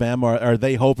Alabama. Are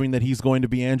they hoping that he's going to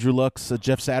be Andrew Luck's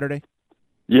Jeff Saturday?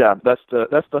 Yeah, that's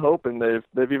the hope, and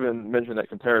they've even mentioned that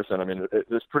comparison. I mean,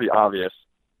 it's pretty obvious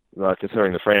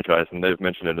considering the franchise, and they've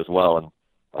mentioned it as well.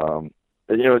 And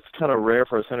it's kind of rare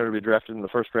for a center to be drafted in the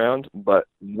first round, but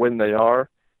when they are,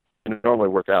 it normally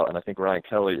work out, and I think Ryan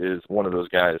Kelly is one of those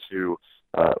guys who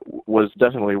was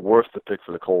definitely worth the pick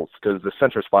for the Colts, because the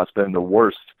center spot's been the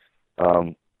worst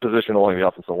position along the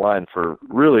offensive line for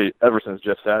really ever since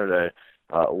Jeff Saturday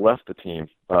left the team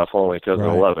following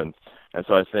 2011. Right. And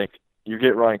so I think you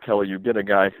get Ryan Kelly, you get a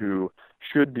guy who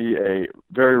should be a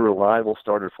very reliable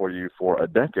starter for you for a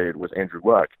decade with Andrew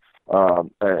Luck,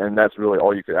 and that's really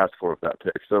all you could ask for with that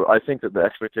pick. So I think that the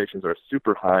expectations are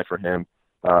super high for him,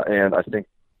 and I think,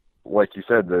 like you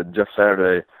said, the Jeff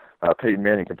Saturday, Peyton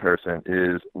Manning comparison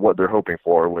is what they're hoping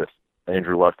for with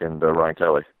Andrew Luck and Ryan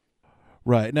Kelly.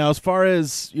 Right. Now, as far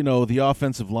as, the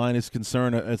offensive line is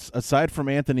concerned, aside from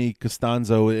Anthony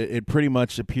Costanzo, it pretty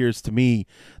much appears to me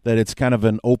that it's kind of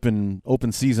an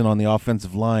open season on the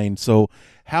offensive line. So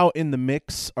how in the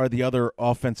mix are the other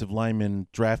offensive linemen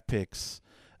draft picks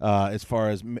as far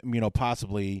as,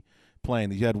 possibly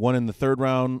playing? You had one in the 3rd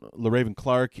round, LaRaven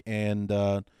Clark,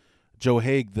 and Joe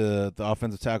Haig, the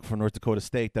offensive tackle for North Dakota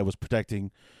State that was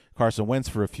protecting Carson Wentz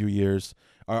for a few years.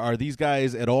 Are these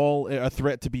guys at all a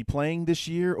threat to be playing this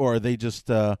year, or are they just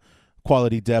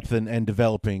quality depth and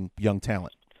developing young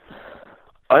talent?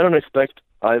 I don't expect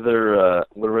either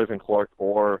LaRaven Clark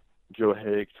or Joe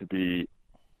Haig to be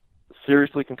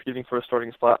seriously competing for a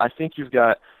starting spot. I think you've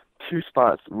got 2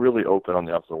 spots really open on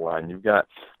the offensive line. You've got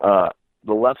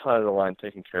the left side of the line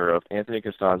taken care of. Anthony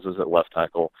Costanzo's at left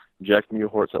tackle, Jack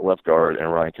Mewhort's at left guard,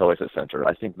 and Ryan Kelly's at center.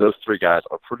 I think those 3 guys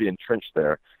are pretty entrenched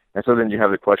there. And so then you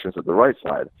have the questions at the right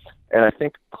side. And I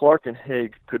think Clark and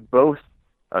Haig could both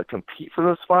compete for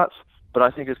those spots, but I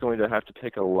think it's going to have to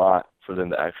take a lot for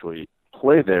them to actually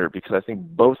play there, because I think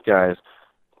both guys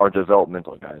are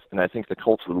developmental guys. And I think the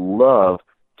Colts would love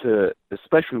to,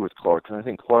 especially with Clark, and I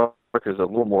think Clark is a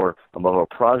little more of a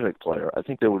project player. I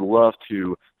think they would love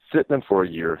to sit them for a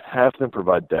year, have them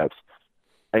provide depth,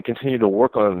 and continue to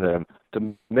work on them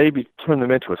to maybe turn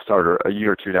them into a starter a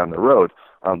year or 2 down the road,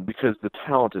 because the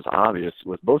talent is obvious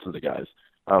with both of the guys.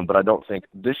 But I don't think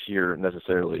this year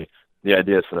necessarily the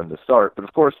idea is for them to start. But,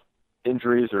 of course,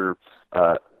 injuries or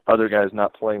other guys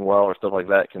not playing well or stuff like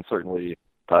that can certainly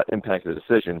impact the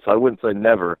decision. So I wouldn't say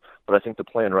never, but I think the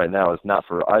plan right now is not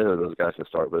for either of those guys to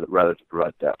start, but rather to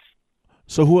provide depth.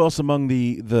 So who else among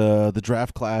the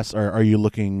draft class are you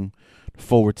looking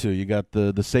forward to? You got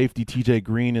the safety TJ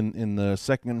Green in the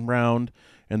 2nd round,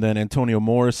 and then Antonio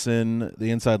Morrison, the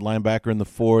inside linebacker, in the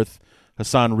 4th,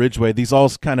 Hassan Ridgeway.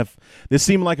 This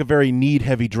seem like a very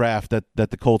need-heavy draft that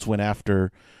the Colts went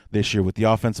after this year with the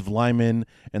offensive lineman,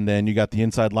 and then you got the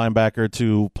inside linebacker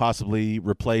to possibly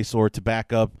replace or to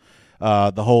back up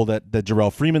the hole that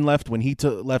Jarrell Freeman left when he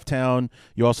left town.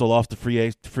 You also lost the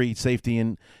free safety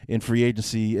in free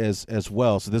agency as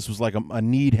well. So this was like a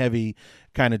need-heavy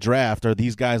kind of draft. Are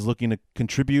these guys looking to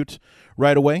contribute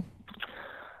right away?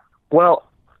 Well,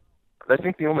 I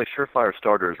think the only surefire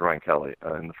starter is Ryan Kelly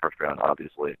in the first round,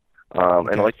 obviously.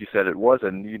 And like you said, it was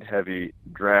a need-heavy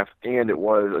draft, and it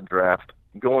was a draft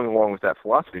going along with that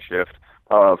philosophy shift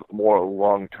of more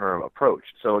long-term approach.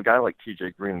 So a guy like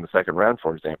TJ Green in the second round,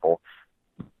 for example,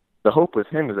 the hope with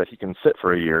him is that he can sit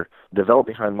for a year, develop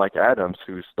behind Mike Adams,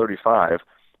 who's 35,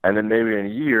 and then maybe in a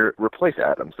year replace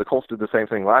Adams. The Colts did the same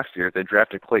thing last year. They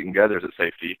drafted Clayton Geathers at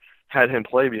safety, had him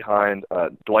play behind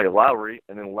Dwight Lowry,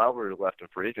 and then Lowry left in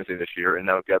free agency this year, and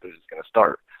now Geathers is going to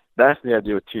start. That's the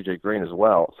idea with TJ Green as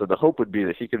well. So the hope would be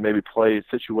that he could maybe play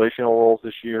situational roles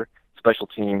this year, special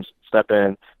teams, step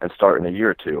in, and start in a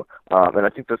year or two. And I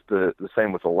think that's the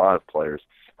same with a lot of players.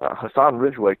 Hassan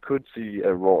Ridgeway could see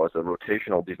a role as a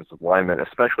rotational defensive lineman,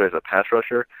 especially as a pass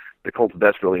rusher. The Colts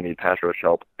desperately need pass rush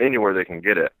help anywhere they can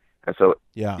get it. And so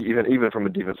even from a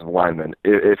defensive lineman,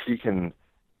 if he can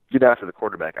get after the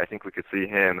quarterback, I think we could see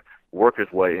him work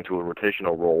his way into a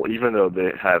rotational role, even though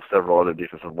they have several other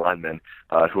defensive linemen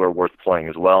who are worth playing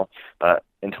as well.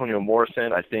 Antonio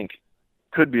Morrison, I think,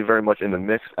 could be very much in the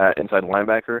mix at inside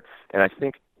linebacker, and I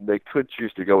think they could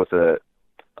choose to go with a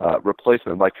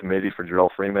replacement by committee for Jarrell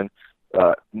Freeman.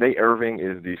 Nate Irving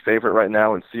is the favorite right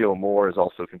now, and C.O. Moore is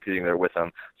also competing there with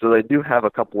him. So they do have a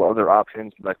couple other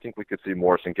options, but I think we could see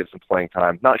Morrison get some playing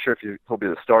time. Not sure if he'll be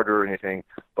the starter or anything,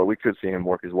 but we could see him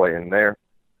work his way in there.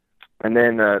 And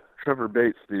then Trevor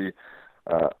Bates, the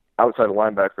outside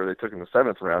linebacker, they took in the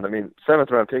 7th round. I mean, 7th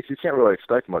round picks, you can't really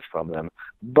expect much from them.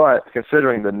 But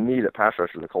considering the need at pass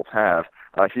rusher the Colts have,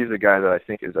 he's a guy that I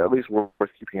think is at least worth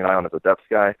keeping an eye on as a depth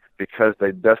guy because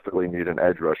they desperately need an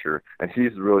edge rusher. And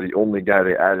he's really the only guy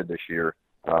they added this year.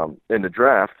 In the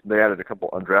draft, they added a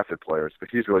couple undrafted players, but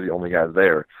he's really the only guy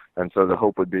there. And so the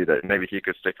hope would be that maybe he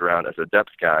could stick around as a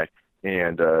depth guy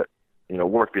and,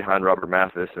 work behind Robert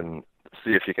Mathis and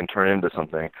see if he can turn into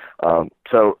something.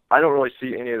 So I don't really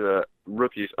see any of the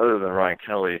rookies other than Ryan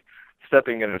Kelly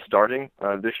stepping in and starting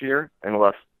this year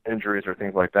unless injuries or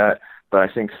things like that. But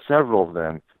I think several of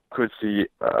them could see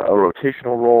a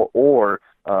rotational role or,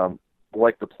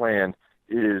 like the plan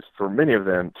is for many of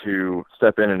them to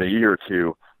step in a year or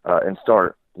two and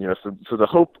start. So the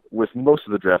hope with most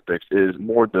of the draft picks is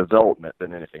more development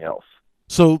than anything else.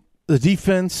 So the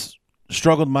defense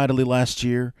struggled mightily last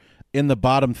year. In the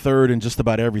bottom third in just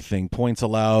about everything, points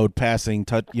allowed, passing,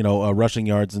 rushing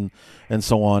yards, and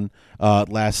so on.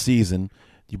 Last season,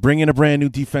 you bring in a brand new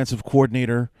defensive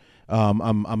coordinator.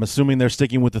 I'm assuming they're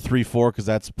sticking with the 3-4 because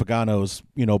that's Pagano's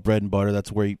bread and butter.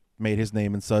 That's where he made his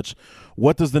name and such.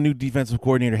 What does the new defensive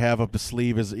coordinator have up his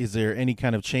sleeve? Is there any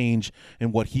kind of change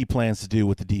in what he plans to do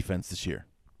with the defense this year?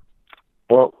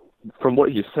 Well, from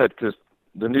what you said, because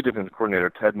the new defensive coordinator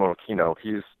Ted Monachino,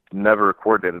 he's never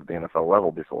coordinated at the NFL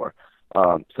level before.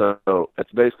 So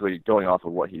it's basically going off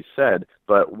of what he said.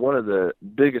 But one of the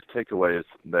biggest takeaways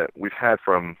that we've had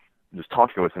from just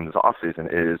talking with him this offseason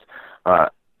is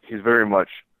he's very much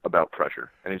about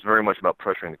pressure, and he's very much about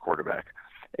pressuring the quarterback.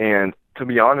 And to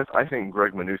be honest, I think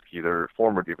Greg Manusky, their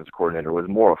former defensive coordinator, was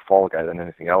more a fall guy than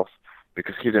anything else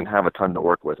because he didn't have a ton to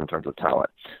work with in terms of talent.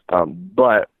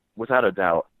 But without a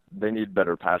doubt, they need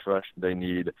better pass rush. They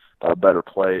need better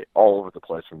play all over the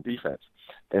place from defense.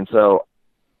 And so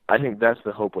I think that's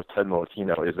the hope with Ted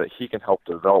Monachino is that he can help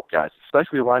develop guys,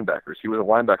 especially linebackers. He was a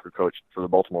linebacker coach for the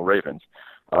Baltimore Ravens.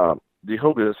 The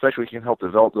hope is especially he can help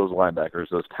develop those linebackers,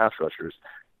 those pass rushers,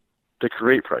 to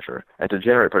create pressure and to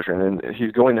generate pressure. And then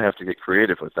he's going to have to get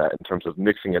creative with that in terms of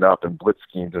mixing it up and blitz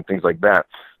schemes and things like that.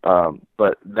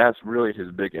 But that's really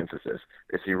his big emphasis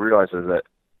is he realizes that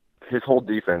his whole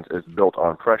defense is built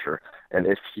on pressure, and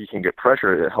if he can get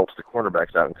pressure, it helps the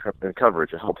cornerbacks out in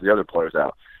coverage. It helps the other players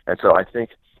out. And so I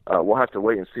think we'll have to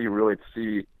wait and see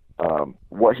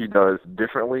what he does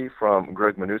differently from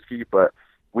Greg Manusky, but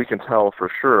we can tell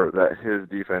for sure that his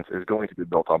defense is going to be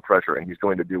built on pressure, and he's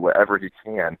going to do whatever he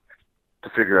can to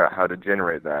figure out how to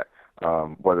generate that,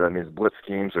 whether that means blitz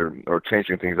schemes or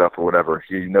changing things up or whatever.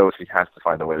 He knows he has to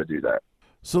find a way to do that.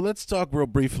 So let's talk real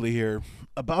briefly here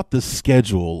about the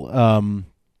schedule.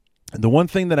 The one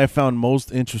thing that I found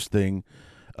most interesting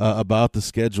about the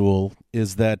schedule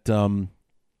is that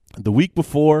the week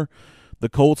before the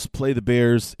Colts play the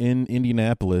Bears in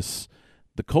Indianapolis,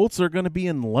 the Colts are going to be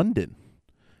in London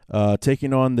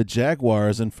taking on the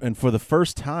Jaguars. And for the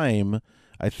first time,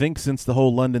 I think since the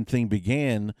whole London thing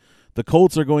began, the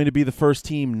Colts are going to be the first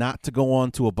team not to go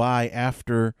on to a bye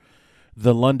after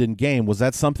the London game. Was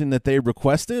that something that they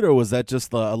requested, or was that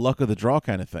just a luck of the draw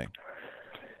kind of thing?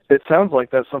 It sounds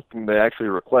like that's something they actually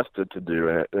requested to do,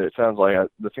 and it sounds like, I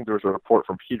think there was a report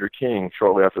from Peter King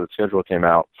shortly after the schedule came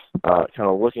out, kind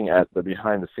of looking at the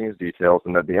behind-the-scenes details,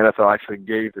 and that the NFL actually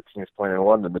gave the teams playing in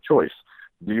London the choice.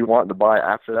 Do you want the bye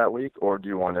after that week, or do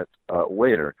you want it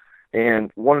later?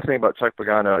 And one thing about Chuck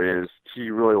Pagano is he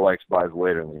really likes byes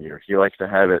later in the year. He likes to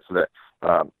have it so that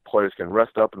players can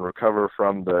rest up and recover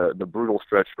from the brutal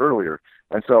stretch earlier.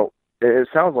 And so it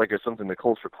sounds like it's something the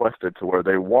Colts requested, to where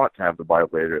they want to have the bye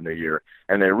later in the year,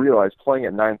 and they realize playing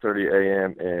at 9:30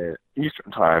 a.m. in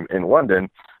Eastern time in London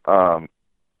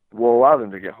will allow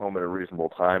them to get home at a reasonable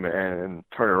time and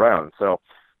turn around. So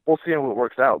we'll see how it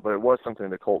works out, but it was something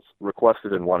the Colts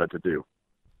requested and wanted to do.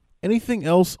 Anything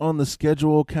else on the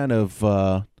schedule kind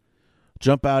of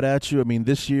jump out at you? I mean,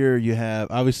 this year you have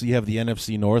the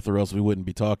NFC North, or else we wouldn't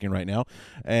be talking right now,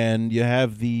 and you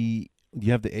have the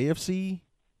AFC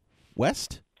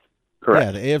West? Correct.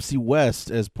 Yeah, the AFC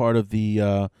West as part of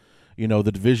the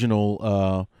the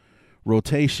divisional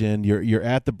rotation. You're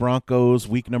at the Broncos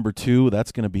week number 2.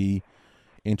 That's going to be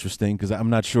interesting, because I'm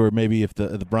not sure maybe if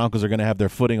the Broncos are going to have their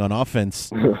footing on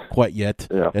offense quite yet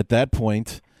at that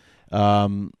point.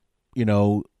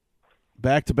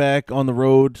 Back to back on the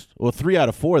road. Well, 3 out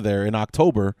of 4 there in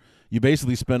October. You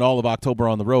basically spend all of October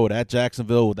on the road at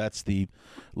Jacksonville. That's the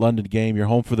London game. You're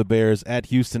home for the Bears, at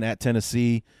Houston, at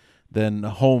Tennessee, then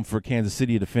home for Kansas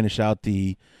City to finish out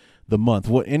the month.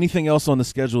 Anything else on the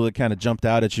schedule that kind of jumped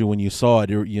out at you when you saw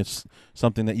it?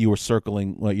 Something that you were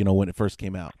circling, when it first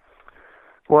came out?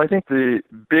 Well, I think the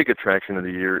big attraction of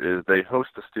the year is they host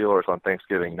the Steelers on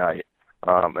Thanksgiving night,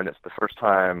 and it's the first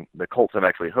time the Colts have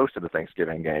actually hosted a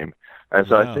Thanksgiving game. And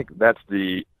so I think that's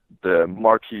the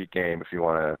marquee game, if you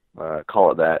want to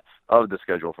call it that, of the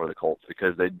schedule for the Colts,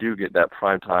 because they do get that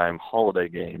primetime holiday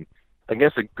game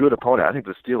against a good opponent. I think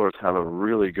the Steelers have a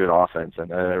really good offense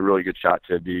and a really good shot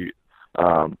to be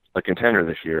a contender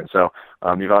this year. And so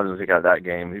you've obviously got that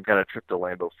game. You've got a trip to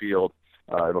Lambeau Field.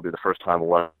 It'll be the first time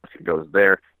Alaska goes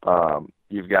there.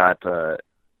 You've got,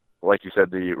 like you said,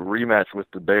 the rematch with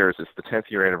the Bears. It's the 10th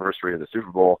year anniversary of the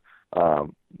Super Bowl,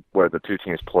 where the two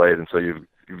teams played, and so you've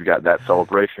got that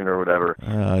celebration or whatever.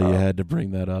 You had to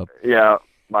bring that up. Yeah,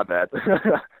 my bad.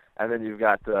 And then you've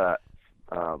got,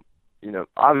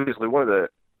 obviously one of the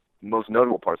most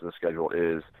notable parts of the schedule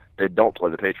is they don't play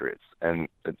the Patriots, and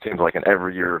it seems like an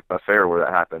every year affair where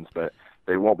that happens, but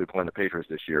they won't be playing the Patriots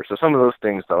this year. So some of those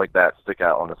things like that stick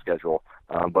out on the schedule.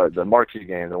 But the marquee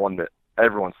game, the one that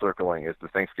everyone's circling, is the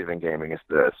Thanksgiving game against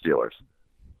the Steelers.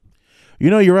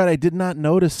 You're right. I did not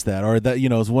notice that, or that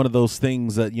it's one of those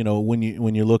things that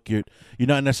when you look, you're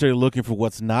not necessarily looking for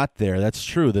what's not there. That's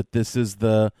true. That this is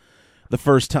the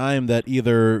first time that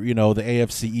either the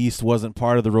AFC East wasn't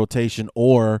part of the rotation,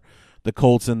 or the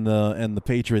Colts and the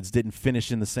Patriots didn't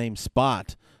finish in the same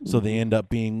spot, so they end up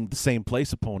being the same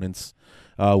place opponents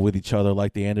with each other,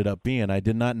 like they ended up being. I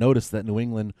did not notice that New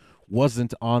England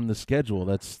wasn't on the schedule.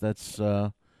 That's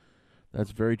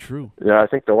very true. Yeah, I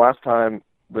think the last time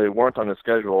they weren't on the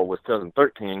schedule was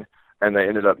 2013, and they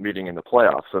ended up meeting in the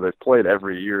playoffs. So they've played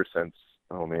every year since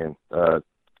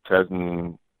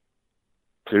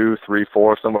 2002, 3,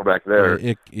 4, somewhere back there.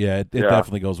 It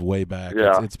definitely goes way back.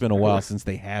 Yeah. It's been a while since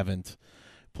they haven't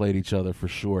played each other for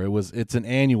sure. It's an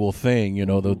annual thing,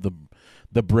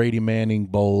 the Brady Manning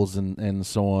Bowls and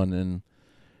so on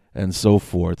and so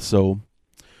forth. So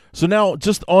now,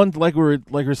 just on like we're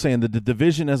saying, the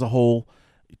division as a whole,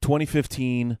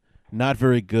 2015, not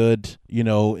very good.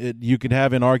 You could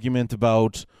have an argument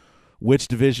about which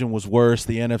division was worse,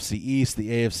 the NFC East, the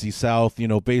AFC South,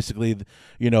 basically,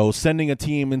 sending a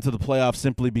team into the playoffs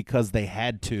simply because they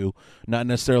had to, not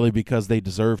necessarily because they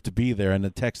deserved to be there. And the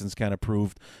Texans kind of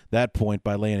proved that point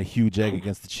by laying a huge egg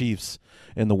against the Chiefs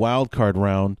in the wild card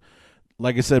round.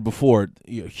 Like I said before,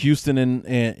 Houston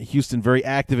very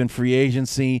active in free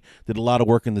agency, did a lot of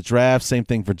work in the draft. Same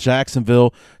thing for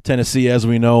Jacksonville. Tennessee, as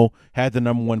we know, had the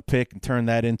number 1 pick and turned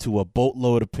that into a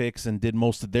boatload of picks and did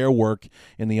most of their work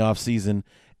in the offseason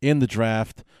in the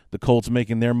draft. The Colts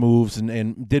making their moves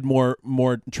and did more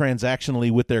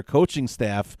transactionally with their coaching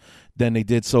staff than they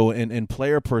did so in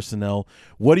player personnel.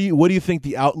 What do you think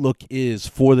the outlook is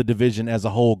for the division as a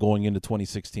whole going into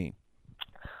 2016?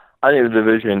 I think the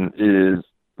division is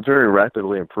very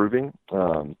rapidly improving,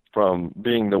 from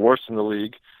being the worst in the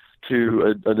league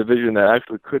to a division that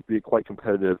actually could be quite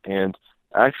competitive and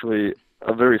actually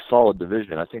a very solid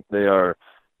division. I think they are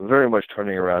very much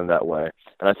turning around that way.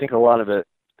 And I think a lot of it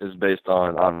is based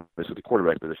on obviously the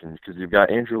quarterback position, because you've got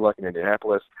Andrew Luck in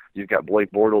Indianapolis, you've got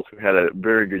Blake Bortles, who had a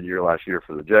very good year last year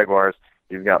for the Jaguars,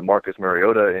 you've got Marcus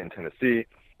Mariota in Tennessee,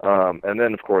 and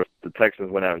then of course the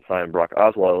Texans went out and signed Brock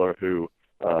Osweiler, who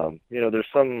there's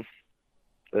some.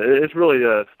 It's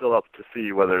really still up to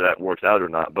see whether that works out or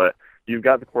not, but you've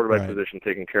got the quarterback position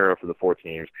taken care of for the 4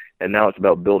 teams, and now it's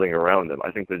about building around them.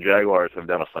 I think the Jaguars have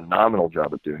done a phenomenal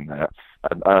job at doing that.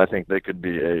 I think they could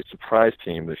be a surprise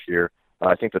team this year.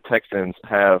 I think the Texans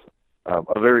have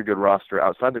a very good roster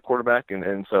outside the quarterback,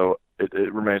 and so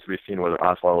it remains to be seen whether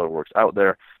Osweiler works out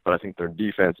there, but I think their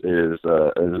defense is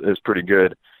pretty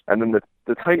good. And then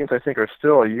the Titans, I think, are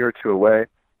still a year or two away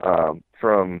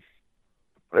from,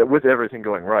 with everything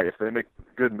going right. If they make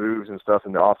good moves and stuff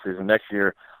in the offseason next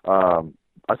year,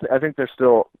 I think they're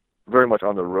still very much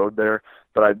on the road there,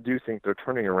 but I do think they're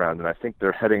turning around, and I think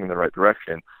they're heading in the right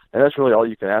direction. And that's really all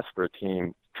you can ask for a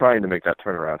team trying to make that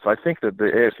turnaround. So I think that the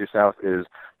AFC South is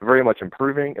very much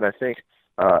improving, and I think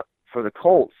for the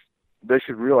Colts, they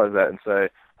should realize that and say,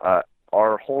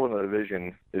 our hole in the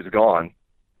division is gone,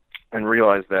 and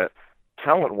realize that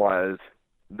talent-wise,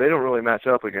 they don't really match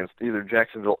up against either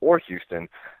Jacksonville or Houston,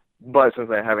 but since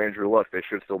they have Andrew Luck, they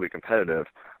should still be competitive.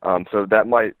 So that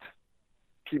might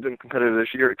keep them competitive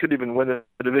this year. It could even win the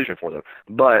division for them.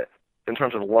 But in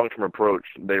terms of a long-term approach,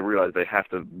 they realize they have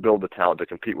to build the talent to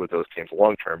compete with those teams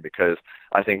long-term, because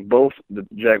I think both the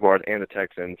Jaguars and the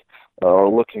Texans are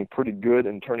looking pretty good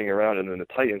and turning around, and then the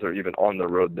Titans are even on the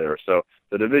road there. So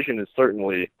the division is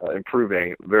certainly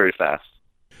improving very fast.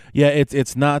 Yeah,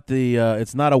 it's not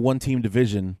a one-team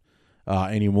division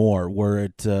anymore, where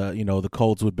the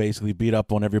Colts would basically beat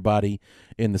up on everybody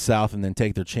in the South and then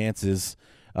take their chances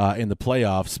in the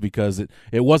playoffs, because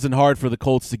it wasn't hard for the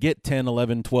Colts to get 10,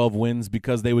 11, 12 wins,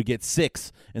 because they would get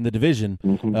 6 in the division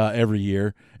every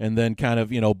year, and then kind of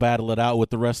battle it out with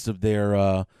the rest of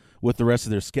their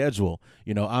schedule.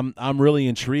 I'm really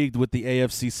intrigued with the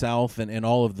AFC South and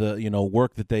all of the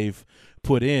work that they've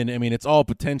put in. I mean, it's all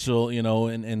potential,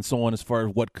 and so on as far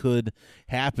as what could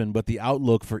happen, but the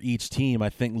outlook for each team, I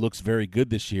think, looks very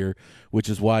good this year, which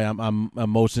is why I'm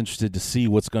most interested to see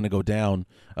what's going to go down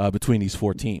between these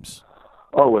 4 teams.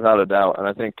 Oh, without a doubt. And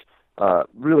I think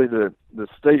really the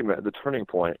statement, the turning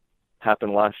point,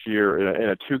 happened last year in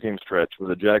a 2-game stretch where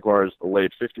the Jaguars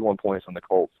laid 51 points on the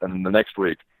Colts, and then the next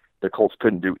week the Colts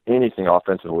couldn't do anything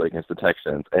offensively against the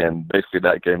Texans, and basically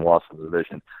that game lost the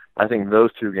division. I think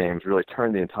those 2 games really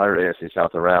turned the entire AFC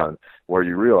South around, where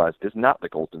you realize it's not the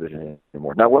Colts division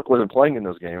anymore. Now, Luck wasn't playing in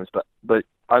those games, but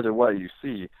either way, you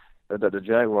see that the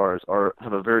Jaguars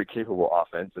have a very capable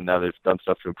offense, and now they've done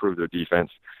stuff to improve their defense,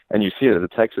 and you see that the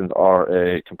Texans are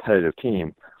a competitive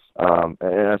team. And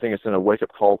I think it's in a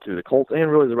wake-up call to the Colts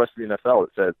and really the rest of the NFL.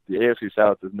 It said the AFC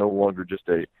South is no longer just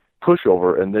a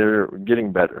pushover, and they're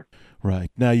getting better. Right.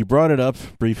 Now, you brought it up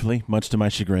briefly, much to my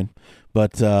chagrin,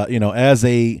 but as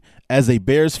a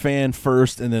Bears fan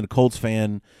first and then a Colts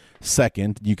fan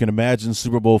second, you can imagine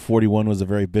Super Bowl 41 was a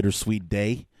very bittersweet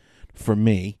day for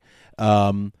me.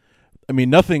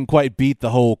 Nothing quite beat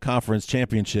the whole conference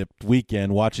championship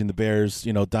weekend, watching the Bears,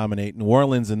 dominate New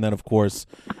Orleans, and then, of course,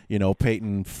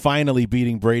 Peyton finally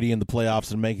beating Brady in the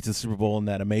playoffs and making it to the Super Bowl in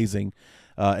that amazing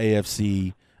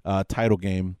AFC title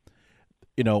game.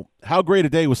 How great a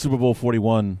day was Super Bowl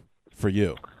 41 for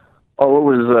you? Oh,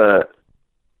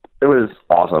 it was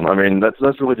awesome. I mean, that's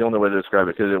really the only way to describe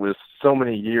it, because it was so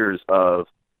many years of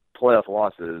playoff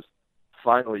losses.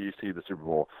 Finally, you see the Super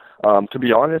Bowl. To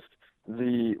be honest,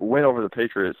 the win over the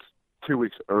Patriots 2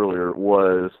 weeks earlier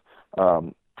was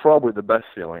probably the best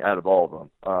feeling out of all of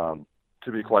them,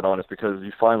 to be quite honest, because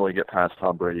you finally get past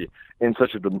Tom Brady in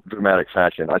such a dramatic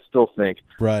fashion. I still think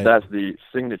that's the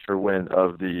signature win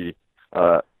of the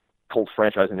Colts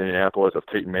franchise in Indianapolis, of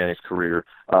Peyton Manning's career.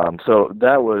 So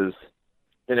that was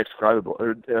indescribable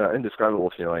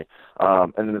feeling.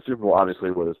 And then the Super Bowl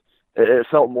obviously it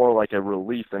felt more like a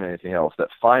relief than anything else, that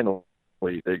finally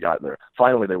they got there.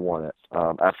 Finally they won it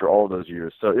after all those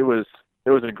years. So it was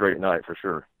a great night for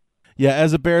sure. Yeah,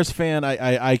 as a Bears fan,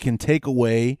 I can take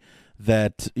away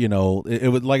that,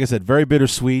 it was, like I said, very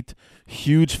bittersweet.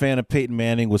 Huge fan of Peyton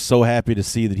Manning. Was so happy to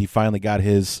see that he finally got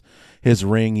his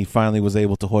ring. He finally was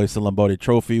able to hoist the Lombardi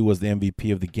Trophy, was the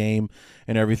MVP of the game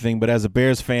and everything. But as a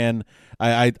Bears fan,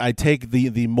 I take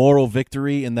the moral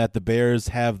victory in that the Bears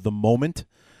have the moment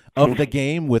of the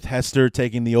game, with Hester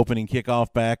taking the opening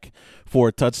kickoff back for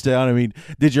a touchdown. I mean,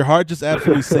 did your heart just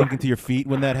absolutely sink into your feet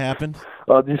when that happened?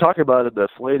 You talk about it, the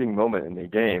deflating moment in the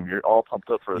game. You're all pumped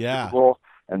up for a Super Bowl,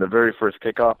 and the very first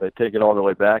kickoff, they take it all the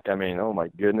way back. I mean, oh my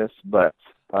goodness. But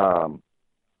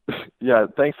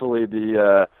thankfully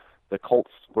the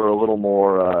Colts were a little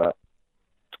more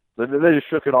they just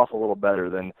shook it off a little better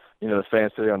than, the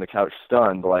fans sitting on the couch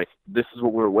stunned, like, this is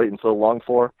what we were waiting so long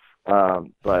for.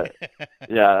 But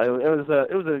yeah,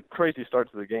 it was a crazy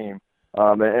start to the game.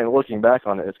 And looking back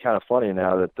on it, it's kind of funny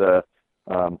now that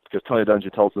because Tony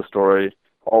Dungy tells the story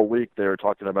all week. They were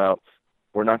talking about,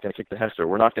 we're not going to kick the Hester.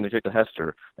 We're not going to kick the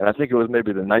Hester. And I think it was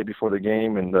maybe the night before the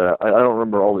game, and I don't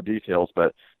remember all the details,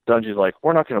 but Dungy's like,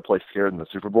 we're not going to play scared in the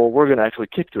Super Bowl. We're going to actually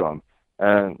kick to them.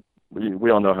 And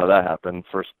we all know how that happened.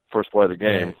 First play of the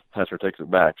game, Hester takes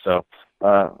it back. So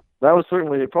that was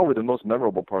certainly probably the most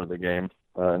memorable part of the game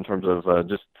in terms of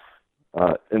just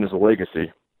in his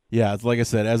legacy. Yeah, it's like I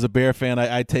said, as a Bear fan,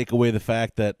 I take away the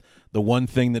fact that the one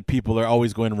thing that people are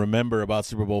always going to remember about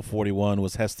Super Bowl 41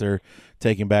 was Hester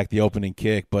taking back the opening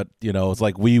kick. But it's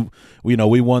like we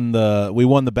won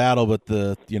the battle, but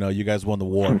you guys won the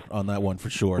war on that one for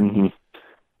sure. Mm-hmm.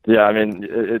 Yeah, I mean,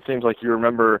 it seems like you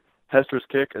remember Hester's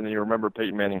kick, and then you remember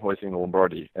Peyton Manning hoisting the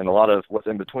Lombardi, and a lot of what's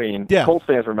in between. Yeah. Colts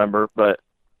fans remember, but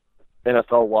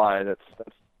NFL-wide,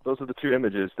 those are the two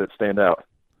images that stand out.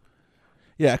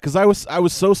 Yeah, because I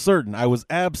was so certain. I was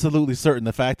absolutely certain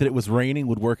the fact that it was raining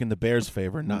would work in the Bears'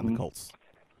 favor, not in the Colts.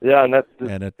 Yeah, and it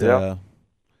ended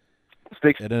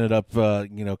up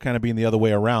kind of being the other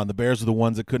way around. The Bears were the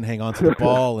ones that couldn't hang on to the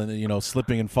ball and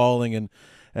slipping and falling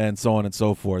and so on and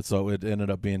so forth. So it ended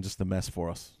up being just a mess for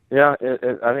us. Yeah,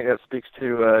 I think that speaks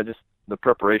to just the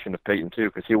preparation of Peyton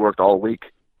too, because he worked all week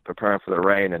preparing for the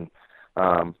rain. And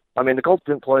I mean, the Colts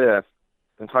didn't play a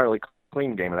entirely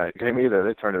clean game in that game either.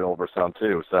 They turned it over some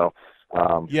too. So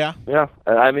yeah.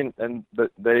 I mean, and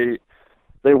they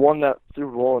won that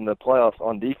Super Bowl in the playoffs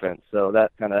on defense. So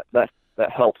that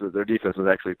helped that their defense was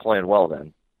actually playing well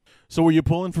then. So were you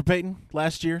pulling for Peyton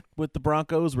last year with the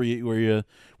Broncos? Were you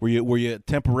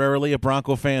temporarily a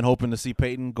Bronco fan, hoping to see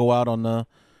Peyton go out on a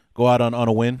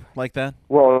win like that?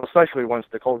 Well, especially once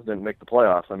the Colts didn't make the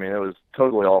playoffs. I mean, it was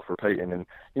totally all for Peyton. And,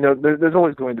 there's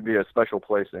always going to be a special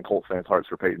place in Colts fans' hearts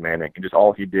for Peyton Manning and just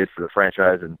all he did for the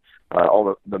franchise and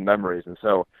all the memories. And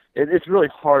so it's really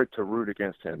hard to root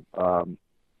against him,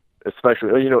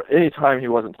 especially, anytime he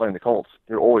wasn't playing the Colts,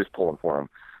 you're always pulling for him.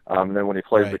 And then when he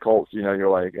plays the Colts, you're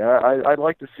like, I'd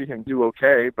like to see him do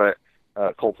okay, but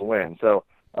Colts will win. So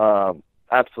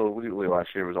absolutely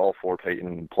last year was all for Peyton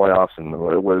in the playoffs, and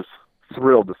it was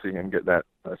thrilled to see him get that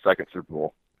second Super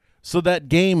Bowl. So that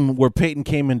game where Peyton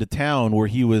came into town, where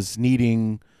he was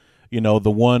needing,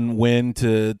 the one win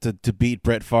to beat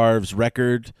Brett Favre's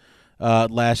record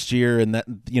last year, and that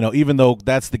even though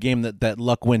that's the game that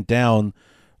luck went down,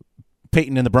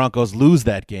 Peyton and the Broncos lose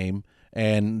that game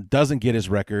and doesn't get his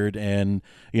record. And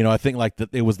I think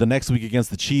it was the next week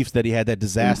against the Chiefs that he had that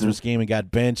disastrous game and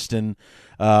got benched and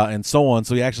so on.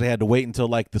 So he actually had to wait until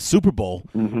the Super Bowl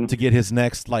to get his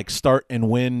next start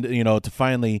and win, to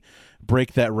finally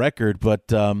break that record. But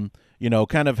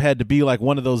kind of had to be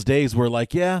one of those days where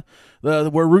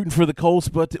we're rooting for the Colts,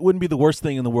 but it wouldn't be the worst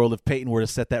thing in the world if Peyton were to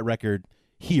set that record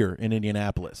here in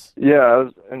Indianapolis. Yeah,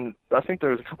 and I think there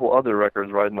was a couple other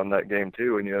records riding on that game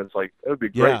too, and it's it would be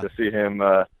great to see him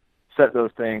set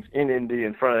those things in Indy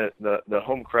in front of the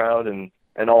home crowd and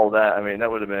all that. I mean,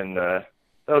 that would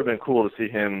have been cool to see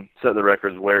him set the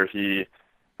records where he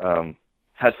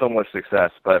had so much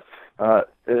success. But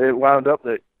it wound up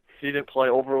that he didn't play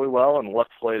overly well, and Luck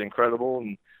played incredible,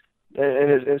 and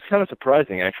it's kind of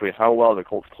surprising actually how well the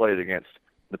Colts played against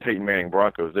the Peyton Manning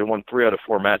Broncos. They won 3 out of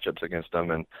 4 matchups against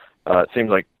them, and it seems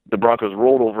like the Broncos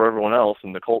rolled over everyone else,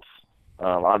 and the Colts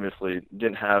obviously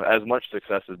didn't have as much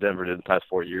success as Denver did the past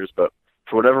 4 years. But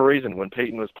for whatever reason, when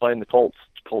Peyton was playing the Colts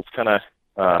kind of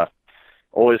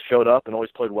always showed up and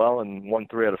always played well and won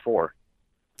 3 out of 4.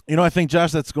 I think,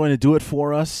 Josh, that's going to do it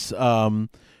for us. It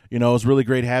was really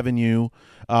great having you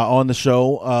on the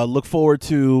show. Look forward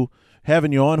to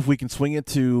having you on if we can swing it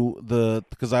to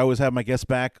because I always have my guests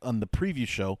back on the preview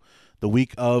show the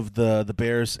week of the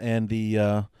Bears and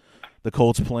the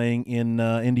Colts playing in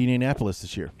Indianapolis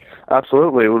this year.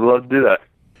 Absolutely, we'd love to do that.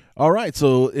 All right,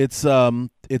 so it's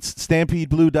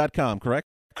StampedeBlue.com, correct?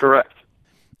 Correct.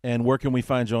 And where can we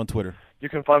find you on Twitter? You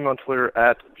can find me on Twitter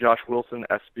at Josh Wilson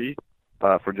SB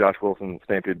for Josh Wilson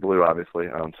Stampede Blue, obviously.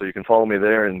 So you can follow me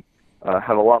there and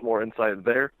have a lot more insight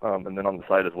there, and then on the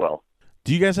site as well.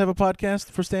 Do you guys have a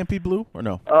podcast for Stampede Blue or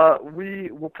no?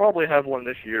 We will probably have one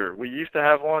this year. We used to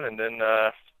have one, and then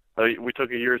we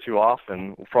took a year or two off,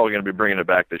 and we're probably going to be bringing it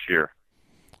back this year.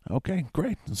 Okay,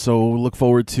 great. So look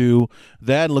forward to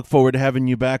that. Look forward to having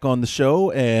you back on the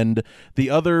show. And the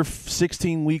other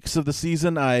 16 weeks of the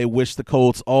season, I wish the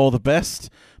Colts all the best.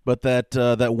 But that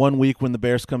 1 week when the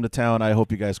Bears come to town, I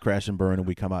hope you guys crash and burn and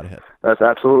we come out ahead. That's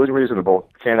absolutely reasonable.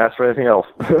 Can't ask for anything else.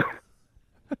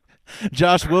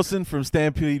 Josh Wilson from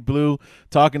Stampede Blue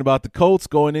talking about the Colts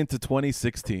going into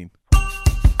 2016.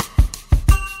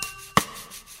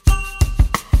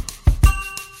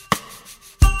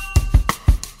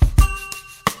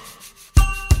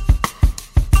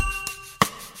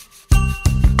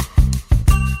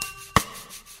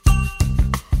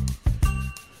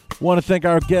 Want to thank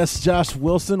our guest, Josh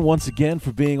Wilson, once again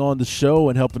for being on the show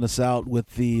and helping us out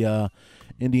with the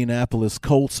Indianapolis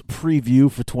Colts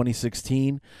preview for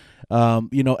 2016.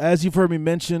 As you've heard me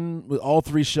mention with all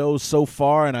three shows so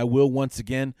far, and I will once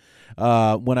again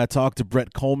when I talk to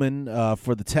Brett Coleman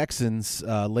for the Texans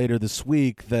later this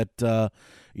week, that,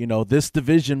 this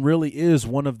division really is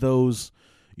one of those,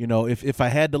 if I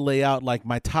had to lay out like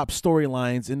my top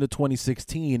storylines into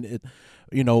 2016,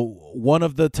 one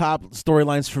of the top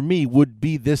storylines for me would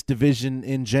be this division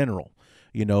in general.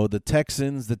 The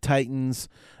Texans, the Titans,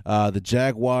 the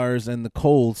Jaguars, and the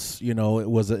Colts. It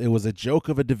was a joke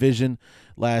of a division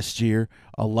last year.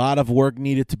 A lot of work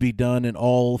needed to be done in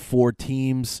all four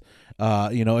teams.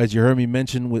 As you heard me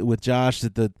mention with Josh,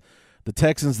 that the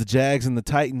Texans, the Jags, and the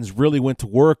Titans really went to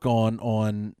work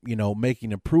on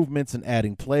making improvements and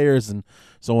adding players and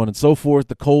so on and so forth.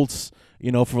 The Colts,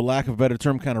 for lack of a better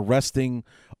term, kind of resting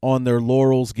on their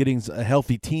laurels, getting a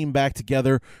healthy team back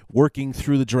together, working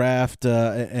through the draft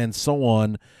and so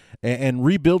on, and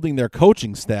rebuilding their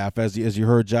coaching staff, as you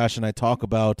heard Josh and I talk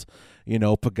about.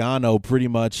 Pagano pretty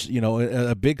much,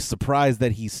 a big surprise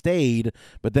that he stayed,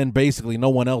 but then basically no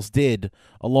one else did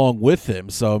along with him.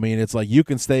 So, I mean, it's like you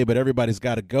can stay, but everybody's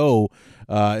got to go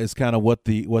is kind of what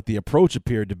the approach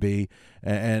appeared to be.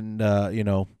 And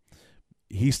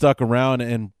he stuck around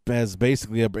and has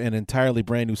basically an entirely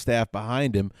brand new staff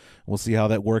behind him. We'll see how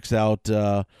that works out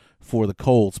for the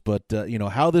Colts. But,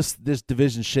 how this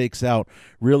division shakes out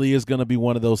really is going to be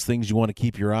one of those things you want to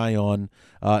keep your eye on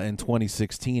in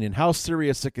 2016. And how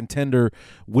serious a contender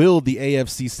will the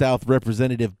AFC South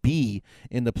representative be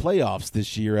in the playoffs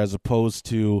this year, as opposed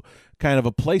to kind of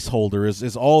a placeholder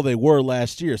is all they were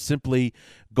last year, simply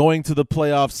going to the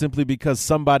playoffs simply because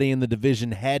somebody in the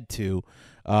division had to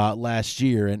last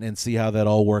year, and see how that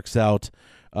all works out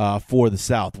for the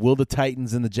South. Will the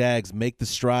Titans and the Jags make the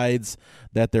strides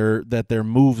that their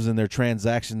moves and their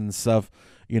transactions and stuff,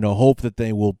 hope that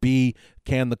they will be?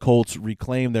 Can the Colts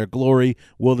reclaim their glory?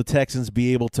 Will the Texans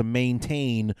be able to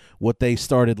maintain what they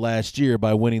started last year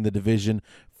by winning the division,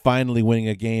 finally winning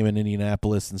a game in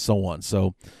Indianapolis, and so on?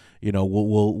 So,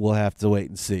 we'll have to wait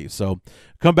and see. So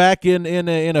come back in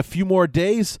a few more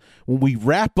days when we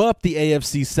wrap up the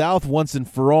AFC South once and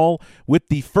for all with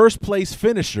the first place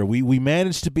finisher. We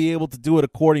managed to be able to do it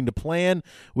according to plan.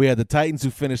 We had the Titans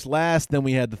who finished last. Then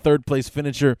we had the third place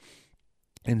finisher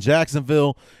in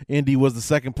Jacksonville. Indy was the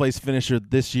second place finisher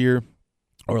this year,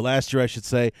 or last year I should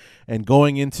say. And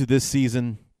going into this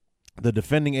season, the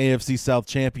defending AFC South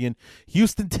champion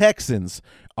Houston Texans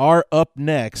are up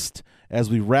next as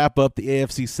we wrap up the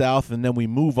AFC South, and then we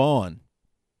move on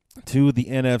to the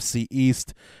NFC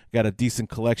East. Got a decent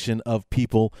collection of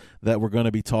people that we're going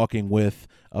to be talking with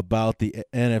about the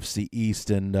NFC East,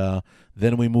 and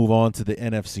then we move on to the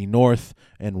NFC North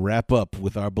and wrap up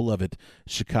with our beloved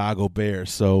Chicago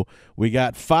Bears. So we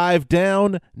got 5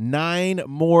 down, 9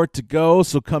 more to go,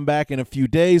 so come back in a few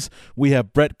days. We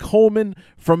have Brett Coleman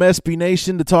from SB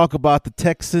Nation to talk about the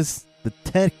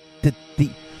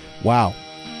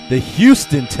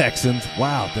Houston Texans.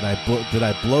 Wow, did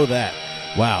I blow that?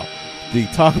 Wow.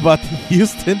 Talk about the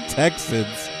Houston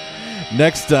Texans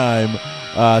next time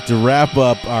to wrap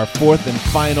up our fourth and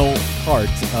final part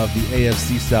of the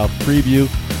AFC South preview.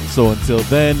 So until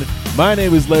then, my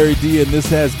name is Larry D, and this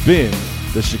has been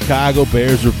the Chicago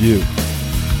Bears Review.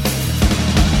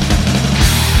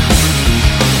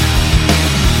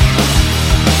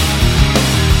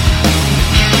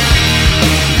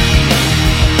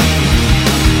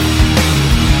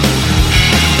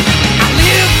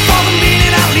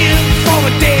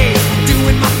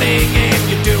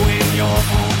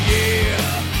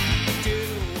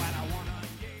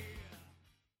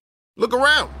 Look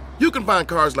around. You can find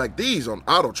cars like these on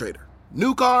AutoTrader.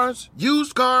 New cars,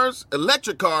 used cars,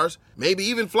 electric cars, maybe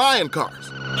even flying cars.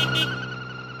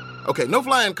 Okay, no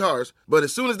flying cars, but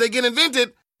as soon as they get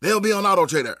invented, they'll be on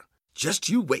AutoTrader. Just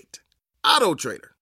you wait. AutoTrader.